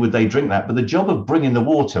not only would they drink that, but the job of bringing the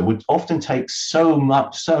water would often take so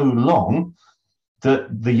long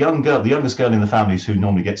that the youngest girl in the family, who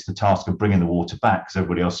normally gets the task of bringing the water back, because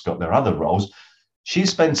everybody else has got their other roles, she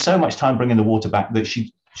spends so much time bringing the water back that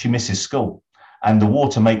she misses school, and the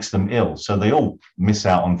water makes them ill. So they all miss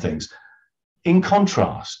out on things. In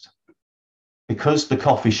contrast, because the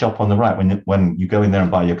coffee shop on the right, when you go in there and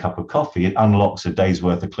buy your cup of coffee, it unlocks a day's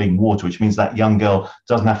worth of clean water, which means that young girl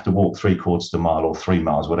doesn't have to walk 3/4 of a mile or 3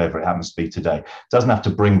 miles, whatever it happens to be today. Doesn't have to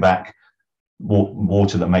bring back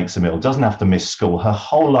water that makes them ill. Doesn't have to miss school. Her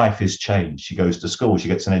whole life is changed. She goes to school, she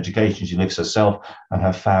gets an education, she lifts herself and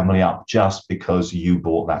her family up just because you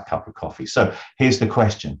bought that cup of coffee. So here's the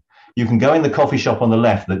question. You can go in the coffee shop on the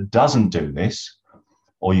left that doesn't do this,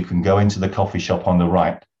 or you can go into the coffee shop on the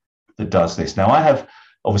right that does this. Now, I have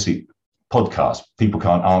obviously podcasts. People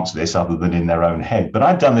can't answer this other than in their own head, but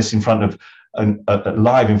I've done this in front of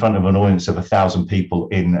live in front of an audience of 1,000 people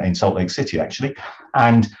in Salt Lake City, actually.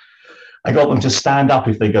 And I got them to stand up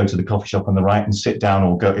if they go to the coffee shop on the right and sit down,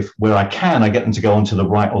 or go, if where I can, I get them to go onto the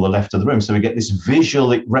right or the left of the room. So we get this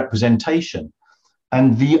visual representation.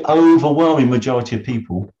 And the overwhelming majority of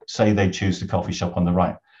people say they choose the coffee shop on the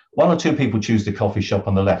right. 1 or 2 people choose the coffee shop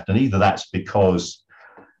on the left. And either that's because,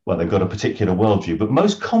 well, they've got a particular worldview, but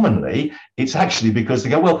most commonly it's actually because they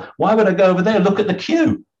go, well, why would I go over there? Look at the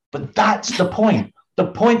queue. But that's the point. The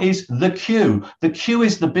point is the queue. The queue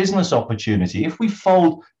is the business opportunity. If we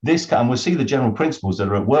fold this, and we'll see the general principles that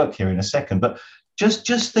are at work here in a second, but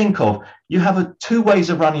just think of, you have 2 ways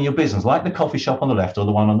of running your business, like the coffee shop on the left or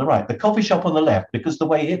the one on the right. The coffee shop on the left, because the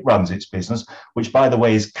way it runs its business, which by the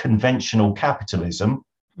way is conventional capitalism,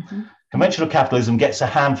 conventional capitalism gets a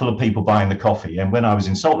handful of people buying the coffee. And when I was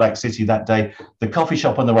in Salt Lake City that day, the coffee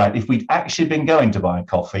shop on the right, if we'd actually been going to buy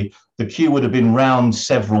coffee, the queue would have been round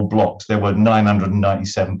several blocks. There were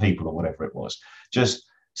 997 people or whatever it was. Just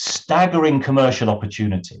staggering commercial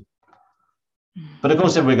opportunity. But of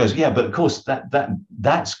course, everybody goes, yeah, but of course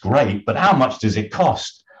that's great. But how much does it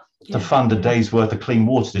cost to fund a day's worth of clean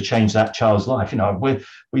water to change that child's life? You know,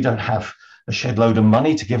 we don't have a shed load of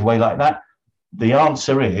money to give away like that. The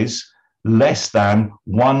answer is less than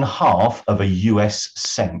 1/2 of a US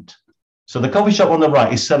cent. So the coffee shop on the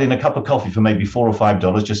right is selling a cup of coffee for maybe $4 or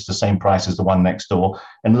 $5, just the same price as the one next door,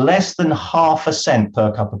 and less than 1/2 cent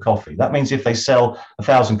per cup of coffee. That means if they sell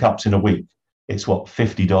 1,000 cups in a week, it's what,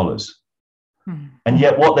 $50. And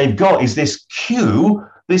yet what they've got is this queue,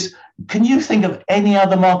 can you think of any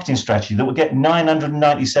other marketing strategy that would get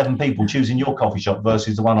 997 people choosing your coffee shop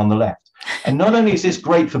versus the one on the left? And not only is this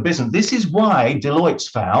great for business, this is why Deloitte's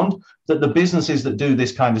found that the businesses that do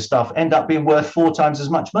this kind of stuff end up being worth 4 times as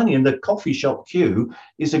much money. And the coffee shop queue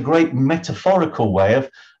is a great metaphorical way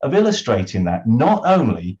of illustrating that. Not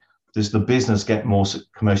only does the business get more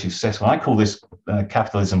commercially successful, I call this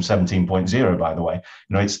capitalism 17.0, by the way.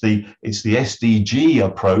 You know, it's the SDG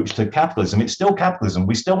approach to capitalism. It's still capitalism.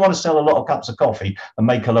 We still want to sell a lot of cups of coffee and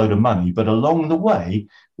make a load of money, but along the way,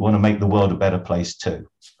 we want to make the world a better place too.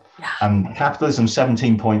 Yeah. And capitalism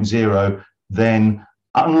 17.0 then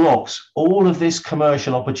unlocks all of this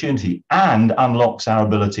commercial opportunity and unlocks our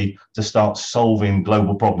ability to start solving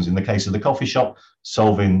global problems. In the case of the coffee shop,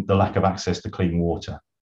 solving the lack of access to clean water.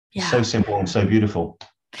 Yeah. So simple and so beautiful.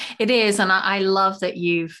 It is. And I love that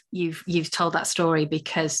you've told that story,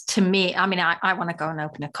 because to me, I mean, I want to go and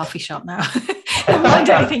open a coffee shop now. Never mind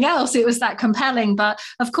anything else. It was that compelling. But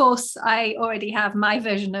of course, I already have my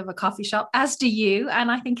version of a coffee shop, as do you. And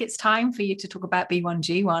I think it's time for you to talk about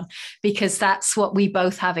B1G1, because that's what we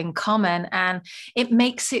both have in common. And it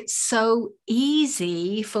makes it so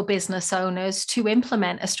easy for business owners to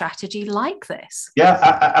implement a strategy like this. Yeah,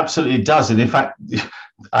 absolutely it does. And in fact,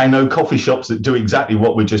 I know coffee shops that do exactly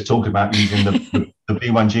what we're just talking about using the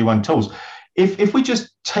B1G1 tools. If we just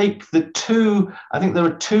take I think there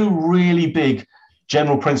are 2 really big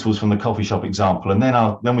general principles from the coffee shop example, and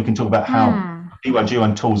then we can talk about how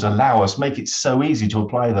B1G1 tools make it so easy to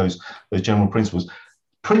apply those general principles.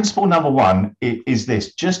 Principle number 1 is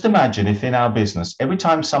this. Just imagine if in our business, every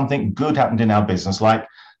time something good happened in our business, like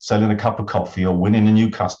selling a cup of coffee or winning a new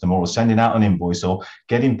customer or sending out an invoice or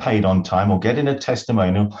getting paid on time or getting a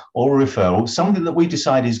testimonial or a referral, something that we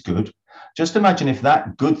decide is good. Just imagine if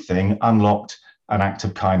that good thing unlocked an act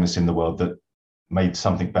of kindness in the world that made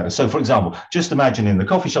something better. So, for example, just imagine in the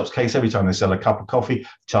coffee shop's case, every time they sell a cup of coffee, the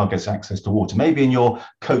child gets access to water. Maybe in your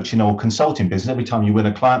coaching or consulting business, every time you win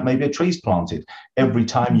a client, maybe a tree's planted. Every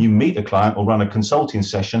time you meet a client or run a consulting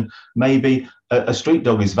session, maybe a street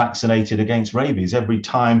dog is vaccinated against rabies. Every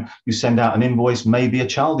time you send out an invoice, maybe a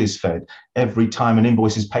child is fed. Every time an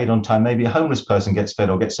invoice is paid on time, maybe a homeless person gets fed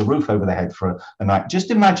or gets a roof over their head for a night. Just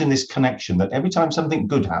imagine this connection that every time something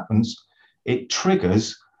good happens, it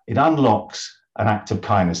unlocks an act of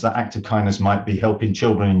kindness. That act of kindness might be helping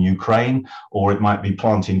children in Ukraine, or it might be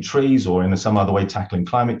planting trees, or in some other way tackling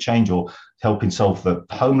climate change, or helping solve the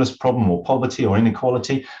homeless problem or poverty or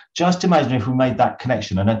inequality. Just imagine if we made that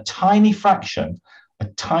connection, and a tiny fraction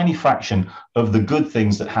of the good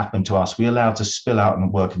things that happen to us, we allow to spill out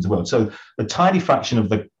and work into the world. So a tiny fraction of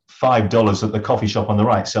the $5 that the coffee shop on the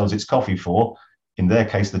right sells its coffee for, in their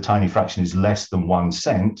case, the tiny fraction is less than 1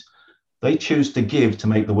 cent. They choose to give to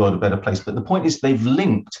make the world a better place. But the point is they've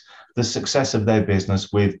linked the success of their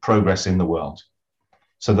business with progress in the world.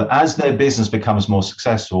 So that as their business becomes more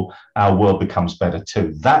successful, our world becomes better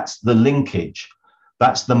too. That's the linkage.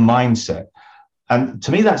 That's the mindset. And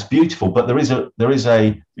to me, that's beautiful. But there is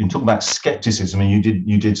a, you talk about skepticism,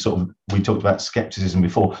 and we talked about skepticism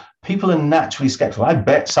before. People are naturally skeptical. I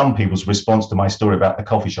bet some people's response to my story about the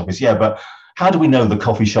coffee shop is, yeah, but how do we know the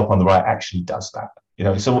coffee shop on the right actually does that?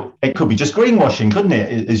 So it could be just greenwashing, couldn't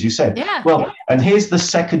it? As you said. Yeah. Well, and here's the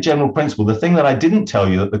second general principle. The thing that I didn't tell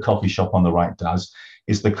you that the coffee shop on the right does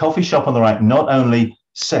is the coffee shop on the right not only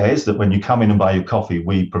says that when you come in and buy your coffee,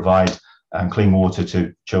 we provide clean water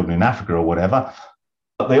to children in Africa or whatever,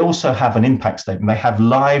 but they also have an impact statement. They have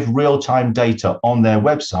live real-time data on their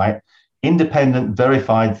website, independent,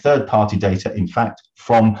 verified, third-party data, in fact,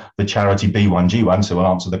 from the charity B1G1. So we'll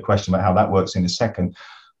answer the question about how that works in a second,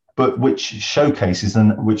 but which showcases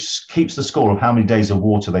and which keeps the score of how many days of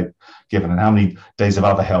water they've given and how many days of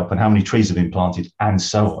other help and how many trees have been planted and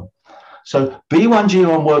so on. So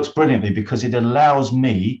B1G1 works brilliantly because it allows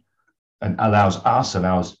me and allows us,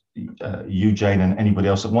 allows you, Jane, and anybody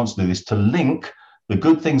else that wants to do this to link the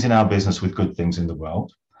good things in our business with good things in the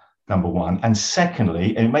world, number one. And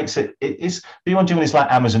secondly, it makes it's B1G1 is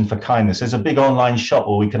like Amazon for kindness. There's a big online shop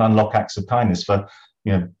where we can unlock acts of kindness for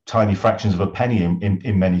tiny fractions of a penny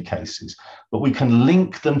in many cases, but we can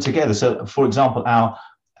link them together. So, for example, our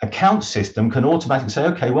account system can automatically say,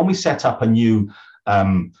 okay, when we set up a new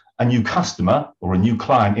customer or a new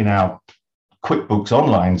client in our QuickBooks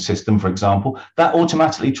online system, for example, that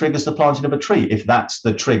automatically triggers the planting of a tree if that's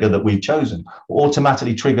the trigger that we've chosen, or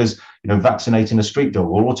automatically triggers, vaccinating a street dog,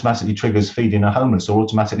 or automatically triggers feeding a homeless, or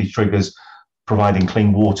automatically triggers providing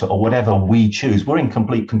clean water, or whatever we choose. We're in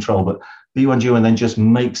complete control, but B1G1 then just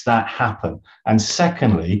makes that happen. And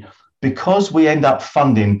secondly, because we end up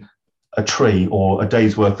funding a tree or a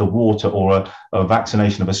day's worth of water or a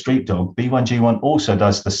vaccination of a street dog, B1G1 also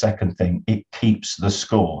does the second thing. It keeps the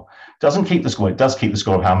score. It doesn't keep the score. It does keep the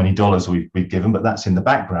score of how many dollars we've given, but that's in the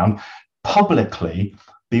background. Publicly,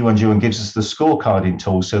 B1G1 gives us the scorecarding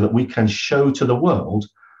tool so that we can show to the world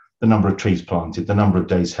the number of trees planted, the number of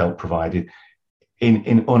days help provided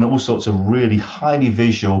on all sorts of really highly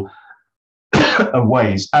visual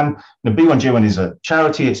ways. And B1G1 is a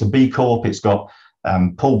charity. It's a B Corp. It's got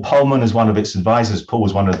Paul Polman as one of its advisors. Paul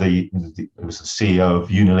was one of it was the CEO of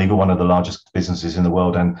Unilever, one of the largest businesses in the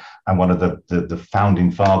world, and one of the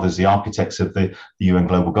founding fathers, the architects of the UN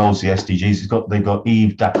Global Goals, the SDGs. They've got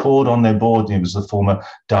Yves Dacord on their board. He was the former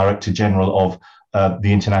Director General of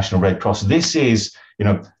the International Red Cross. This is,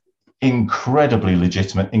 incredibly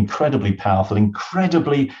legitimate, incredibly powerful,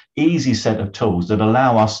 incredibly easy set of tools that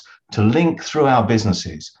allow us to link through our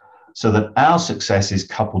businesses so that our success is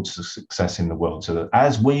coupled to success in the world, so that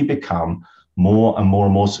as we become more and more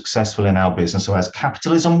and more successful in our business, so as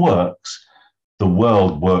capitalism works, the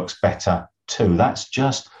world works better too. That's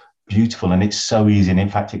just beautiful, and it's so easy. And in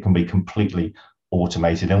fact, it can be completely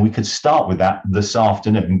automated. And we could start with that this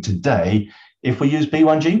afternoon, today, if we use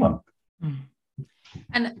B1G1. Mm.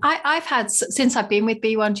 And I've had, since I've been with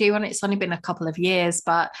B1G1, it's only been a couple of years,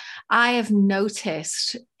 but I have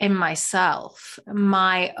noticed in myself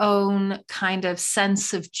my own kind of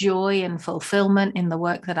sense of joy and fulfillment in the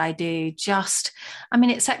work that I do. It's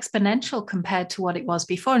exponential compared to what it was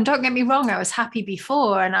before. And don't get me wrong, I was happy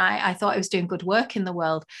before and I thought I was doing good work in the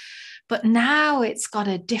world. But now it's got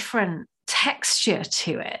a different texture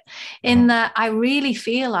to it, in that I really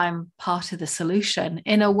feel I'm part of the solution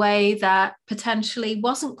in a way that potentially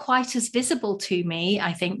wasn't quite as visible to me,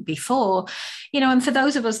 I think, before. And for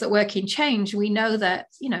those of us that work in change, we know that,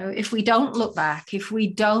 if we don't look back, if we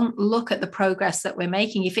don't look at the progress that we're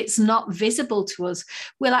making, if it's not visible to us,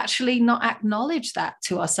 we'll actually not acknowledge that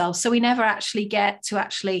to ourselves. So we never actually get to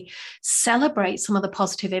actually celebrate some of the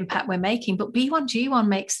positive impact we're making. But B1G1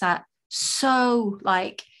 makes that so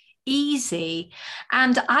easy.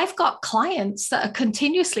 And I've got clients that are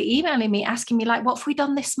continuously emailing me, asking me what have we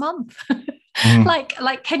done this month?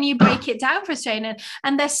 Can you break it down for us, Jane?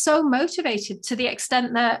 And they're so motivated to the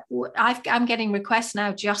extent that I'm getting requests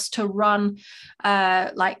now just to run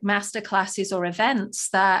masterclasses or events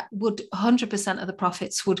that would 100% of the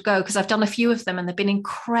profits would go, because I've done a few of them and they've been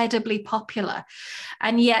incredibly popular.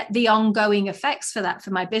 And yet the ongoing effects for that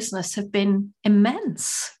for my business have been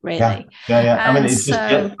immense, really. Yeah. It's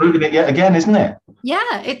just proving it yet again, isn't it?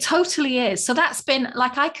 Yeah, it totally is. So that's been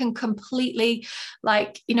I can completely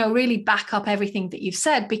really back up everything that you've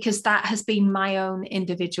said, because that has been my own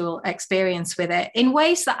individual experience with it in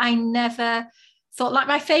ways that I never thought.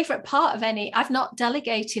 My favorite part of I've not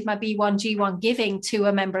delegated my B1G1 giving to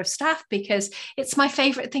a member of staff, because it's my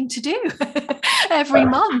favorite thing to do every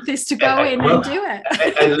month is to go in and do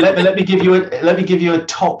it. Let me give you a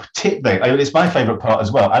top tip there. It's my favorite part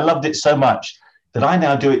as well. I loved it so much. that I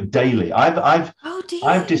now do it daily. Oh, do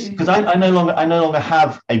I've just, you? because I no longer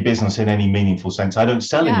have a business in any meaningful sense. I don't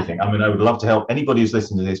sell anything. I mean, I would love to help anybody who's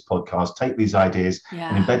listening to this podcast take these ideas and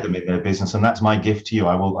Yeah. embed them in their business. And that's my gift to you.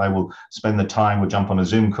 I will spend the time, we'll jump on a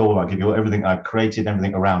Zoom call. I'll give you everything I've created,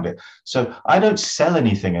 everything around it. So I don't sell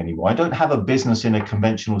anything anymore. I don't have a business in a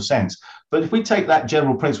conventional sense. But if we take that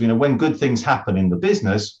general principle, you know, when good things happen in the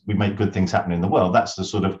business, we make good things happen in the world. That's the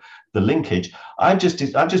sort of the linkage. I've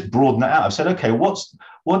just broadened that out. I've said, okay,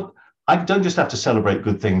 what I don't just have to celebrate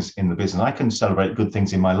good things in the business. I can celebrate good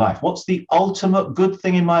things in my life. What's the ultimate good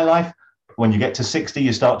thing in my life? When you get to 60,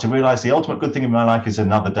 you start to realize the ultimate good thing in my life is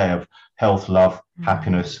another day of health, love,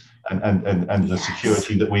 happiness, and the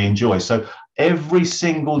security that we enjoy. So every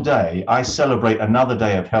single day, I celebrate another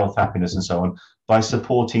day of health, happiness, and so on by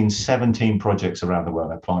supporting 17 projects around the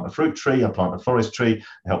world. I plant a fruit tree, I plant a forest tree,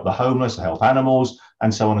 I help the homeless, I help animals,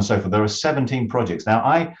 and so on and so forth. There are 17 projects. Now,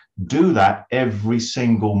 I do that every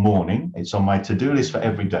single morning. It's on my to-do list for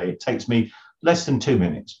every day. It takes me less than 2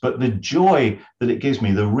 minutes, but the joy that it gives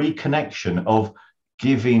me, the reconnection of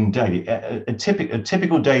giving daily. A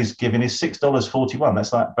typical day's giving is $6.41.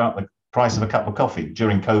 That's like about the price of a cup of coffee.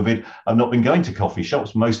 During COVID, I've not been going to coffee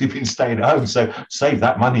shops, mostly been staying at home, so save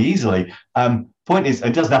that money easily. Point is,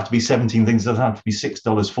 it doesn't have to be 17 things, it doesn't have to be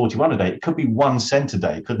 $6.41 a day. It could be 1 cent a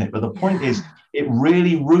day, couldn't it? But the point is, it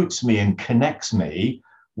really roots me and connects me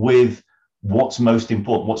with what's most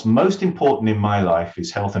important. What's most important in my life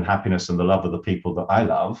is health and happiness and the love of the people that I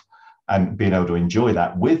love, and being able to enjoy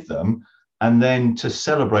that with them, and then to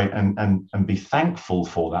celebrate and be thankful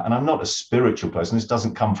for that. And I'm not a spiritual person. This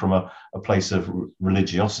doesn't come from a place of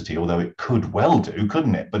religiosity, although it could well do,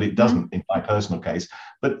 couldn't it? But it doesn't in my personal case.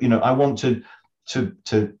 But, you know, I want to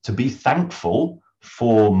be thankful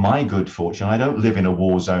for my good fortune. I don't live in a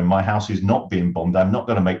war zone. My house is not being bombed. I'm not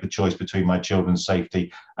going to make the choice between my children's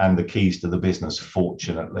safety and the keys to the business,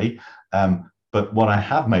 fortunately. But what I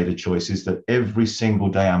have made a choice is that every single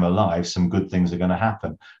day I'm alive, some good things are going to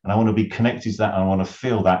happen. And I want to be connected to that. And I want to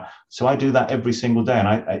feel that. So I do that every single day.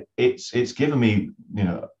 And it's given me, you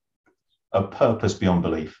know, a purpose beyond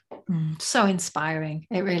belief. So inspiring.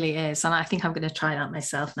 It really is. And I think I'm going to try that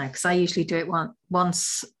myself now, because I usually do it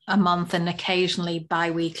once a month and occasionally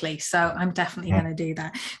bi-weekly. So I'm definitely going to do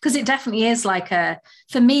that, because it definitely is like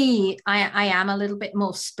for me, I am a little bit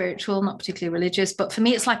more spiritual, not particularly religious, but for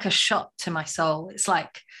me, it's like a shot to my soul. It's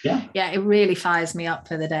like, it really fires me up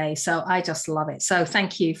for the day. So I just love it. So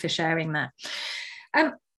thank you for sharing that. I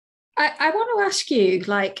want to ask you,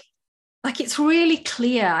 like it's really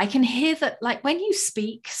clear. I can hear that, like when you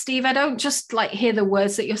speak, Steve, I don't just like hear the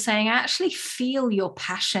words that you're saying. I actually feel your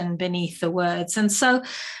passion beneath the words. And so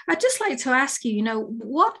I'd just like to ask you, you know,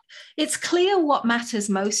 it's clear what matters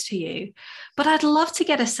most to you, but I'd love to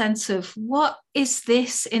get a sense of what is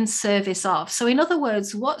this in service of? So in other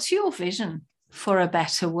words, what's your vision for a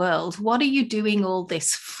better world? What are you doing all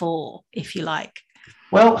this for, if you like?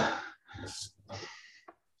 Well,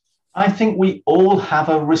 I think we all have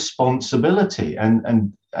a responsibility, and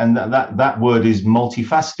that word is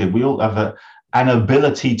multifaceted. We all have an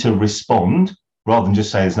ability to respond, rather than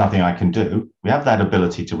just say there's nothing I can do. We have that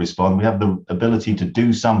ability to respond. We have the ability to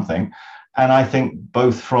do something. And I think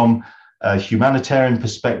both from a humanitarian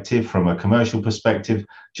perspective, from a commercial perspective,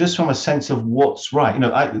 just from a sense of what's right. You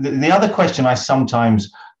know, the other question I sometimes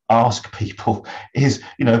ask people is,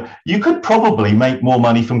 you know, you could probably make more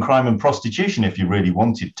money from crime and prostitution if you really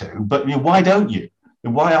wanted to, but you know, why don't you?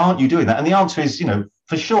 Why aren't you doing that? And the answer is, you know,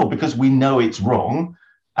 for sure, because we know it's wrong.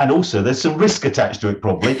 And also there's some risk attached to it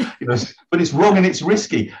probably, you know, but it's wrong and it's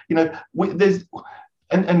risky. You know,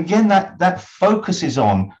 and again, that focuses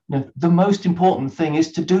on, you know, the most important thing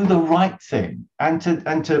is to do the right thing and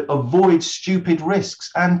to avoid stupid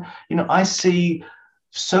risks. And, you know, I see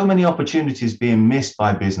so many opportunities being missed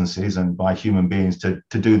by businesses and by human beings to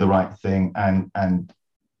do the right thing and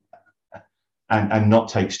not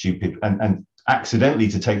take stupid and accidentally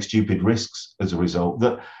to take stupid risks as a result.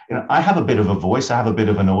 That, you know, I have a bit of a voice, I have a bit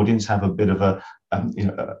of an audience, have a bit of a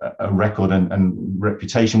record and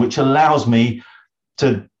reputation, which allows me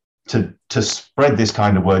to spread this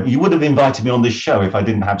kind of word. You would have invited me on this show if I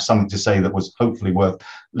didn't have something to say that was hopefully worth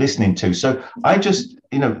listening to. So I just,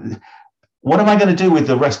 you know, what am I going to do with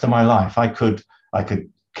the rest of my life? I could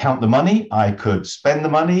count the money. I could spend the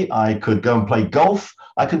money. I could go and play golf.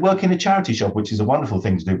 I could work in a charity shop, which is a wonderful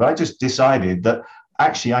thing to do. But I just decided that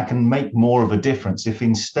actually I can make more of a difference if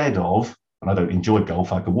instead of, and I don't enjoy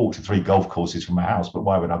golf, I could walk to 3 golf courses from my house, but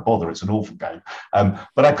why would I bother? It's an awful game.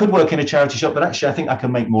 But I could work in a charity shop, but actually I think I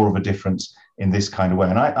can make more of a difference in this kind of way.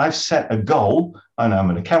 And I've set a goal, and I'm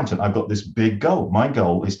an accountant. I've got this big goal. My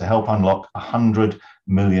goal is to help unlock $100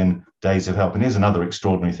 million days of help. And here's another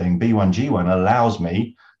extraordinary thing. B1G1 allows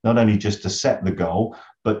me not only just to set the goal,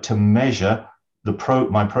 but to measure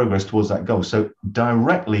my progress towards that goal. So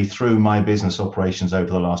directly through my business operations over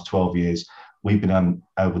the last 12 years, we've been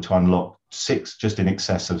able to unlock just in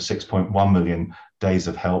excess of 6.1 million days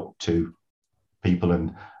of help to people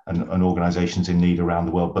and organizations in need around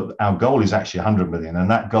the world. But our goal is actually 100 million. And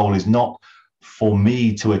that goal is not for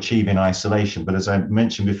me to achieve in isolation. But as I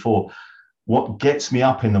mentioned before, what gets me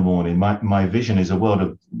up in the morning, my vision is a world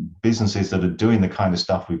of businesses that are doing the kind of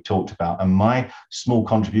stuff we've talked about. And my small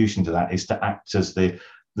contribution to that is to act as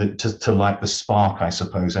to light the spark, I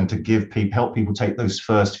suppose, and to help people take those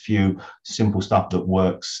first few simple stuff that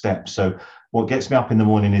works steps. So what gets me up in the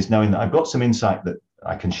morning is knowing that I've got some insight that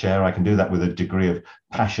I can share. I can do that with a degree of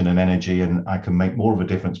passion and energy, and I can make more of a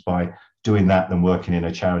difference by doing that than working in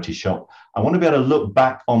a charity shop. I want to be able to look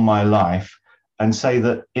back on my life and say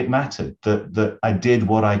that it mattered, that I did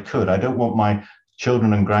what I could. I don't want my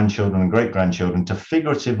children and grandchildren and great-grandchildren to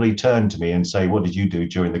figuratively turn to me and say, what did you do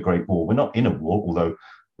during the Great War? We're not in a war, although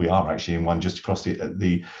we are actually in one just across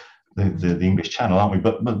the English Channel, aren't we?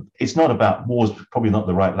 But it's not about wars, probably not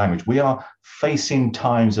the right language. We are facing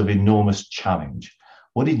times of enormous challenge.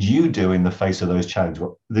 What did you do in the face of those challenges?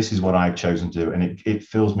 Well, this is what I've chosen to do, and it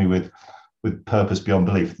fills me with purpose beyond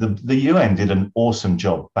belief. The UN did an awesome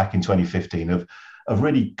job back in 2015 of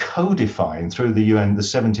really codifying through the UN the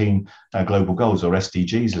 17 global goals, or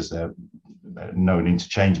SDGs as they're known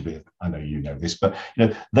interchangeably. I know you know this, but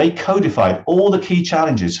they codified all the key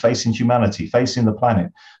challenges facing humanity, facing the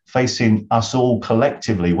planet, facing us all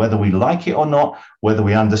collectively, whether we like it or not, whether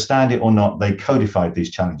we understand it or not. They codified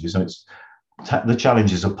these challenges, and it's the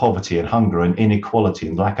challenges of poverty and hunger and inequality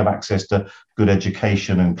and lack of access to good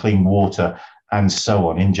education and clean water and so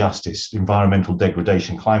on, injustice, environmental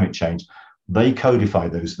degradation, climate change. They codify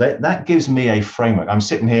those. That gives me a framework. I'm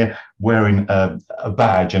sitting here wearing a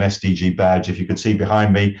badge, an SDG badge. If you could see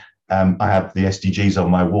behind me, I have the SDGs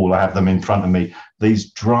on my wall. I have them in front of me.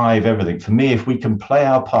 These drive everything. For me, if we can play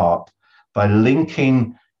our part by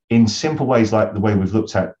linking in simple ways like the way we've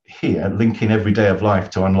looked at here, linking every day of life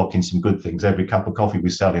to unlocking some good things, every cup of coffee we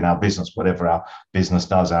sell in our business, whatever our business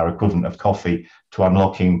does, our equivalent of coffee, to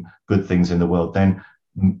unlocking good things in the world, then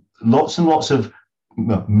lots and lots of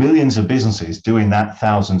millions of businesses doing that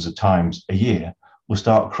thousands of times a year will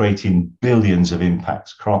start creating billions of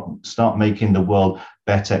impacts, start making the world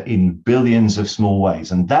better in billions of small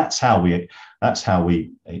ways. And that's how we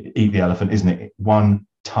eat the elephant, isn't it? One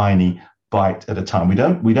tiny bite at a time.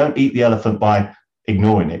 We don't eat the elephant by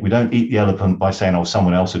ignoring it. We don't eat the elephant by saying, oh,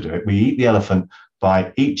 someone else will do it. We eat the elephant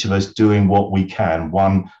by each of us doing what we can,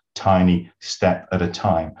 one tiny step at a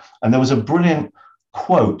time. And there was a brilliant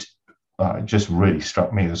quote, it just really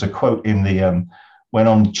struck me. There's a quote in when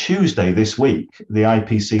on Tuesday this week, the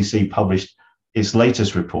IPCC published its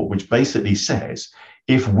latest report, which basically says,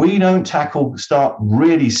 if we don't start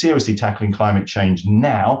really seriously tackling climate change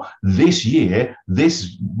now, this year,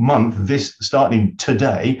 this month, starting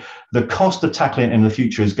today, the cost of tackling it in the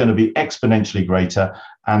future is going to be exponentially greater,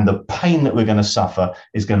 and the pain that we're going to suffer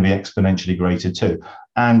is going to be exponentially greater too.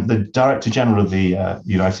 And the Director General of the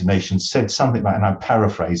United Nations said something like, and I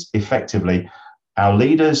paraphrase, effectively, our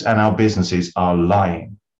leaders and our businesses are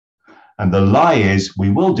lying. And the lie is,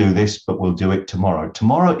 we will do this, but we'll do it tomorrow.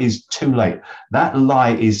 Tomorrow is too late. That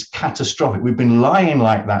lie is catastrophic. We've been lying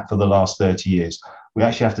like that for the last 30 years. We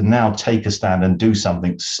actually have to now take a stand and do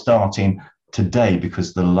something starting today,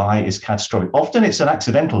 because the lie is catastrophic. Often it's an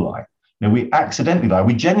accidental lie. We accidentally lie.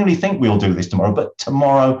 We genuinely think we'll do this tomorrow, but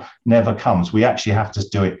tomorrow never comes. We actually have to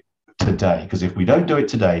do it today, because if we don't do it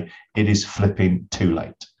today, it is flipping too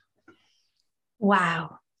late.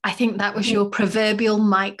 Wow. I think that was your proverbial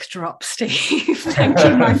mic drop, Steve. Thank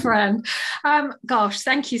you, my friend. Gosh,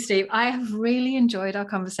 thank you, Steve. I have really enjoyed our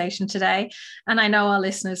conversation today. And I know our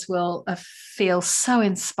listeners will feel so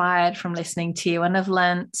inspired from listening to you and have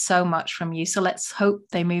learned so much from you. So let's hope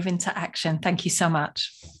they move into action. Thank you so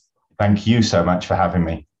much. Thank you so much for having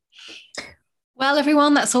me. Well,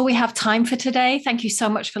 everyone, that's all we have time for today. Thank you so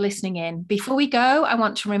much for listening in. Before we go, I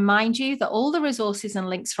want to remind you that all the resources and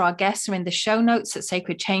links for our guests are in the show notes at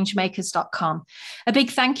sacredchangemakers.com. A big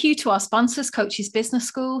thank you to our sponsors, Coaches Business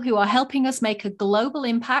School, who are helping us make a global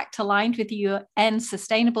impact aligned with the UN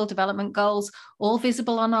Sustainable Development Goals, all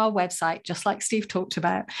visible on our website, just like Steve talked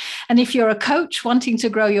about. And if you're a coach wanting to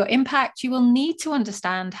grow your impact, you will need to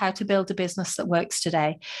understand how to build a business that works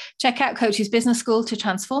today. Check out Coaches Business School to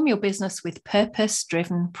transform your business with purpose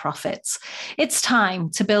purpose-driven profits. It's time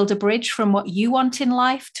to build a bridge from what you want in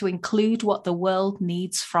life to include what the world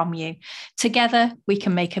needs from you. Together, we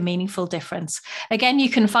can make a meaningful difference. Again, you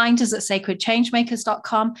can find us at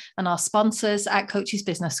sacredchangemakers.com and our sponsors at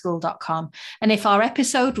coachesbusinessschool.com. And if our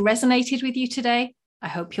episode resonated with you today, I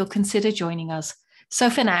hope you'll consider joining us. So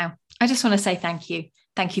for now, I just want to say thank you.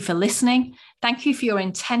 Thank you for listening. Thank you for your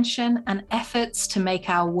intention and efforts to make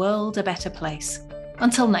our world a better place.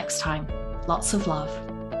 Until next time, lots of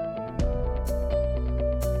love.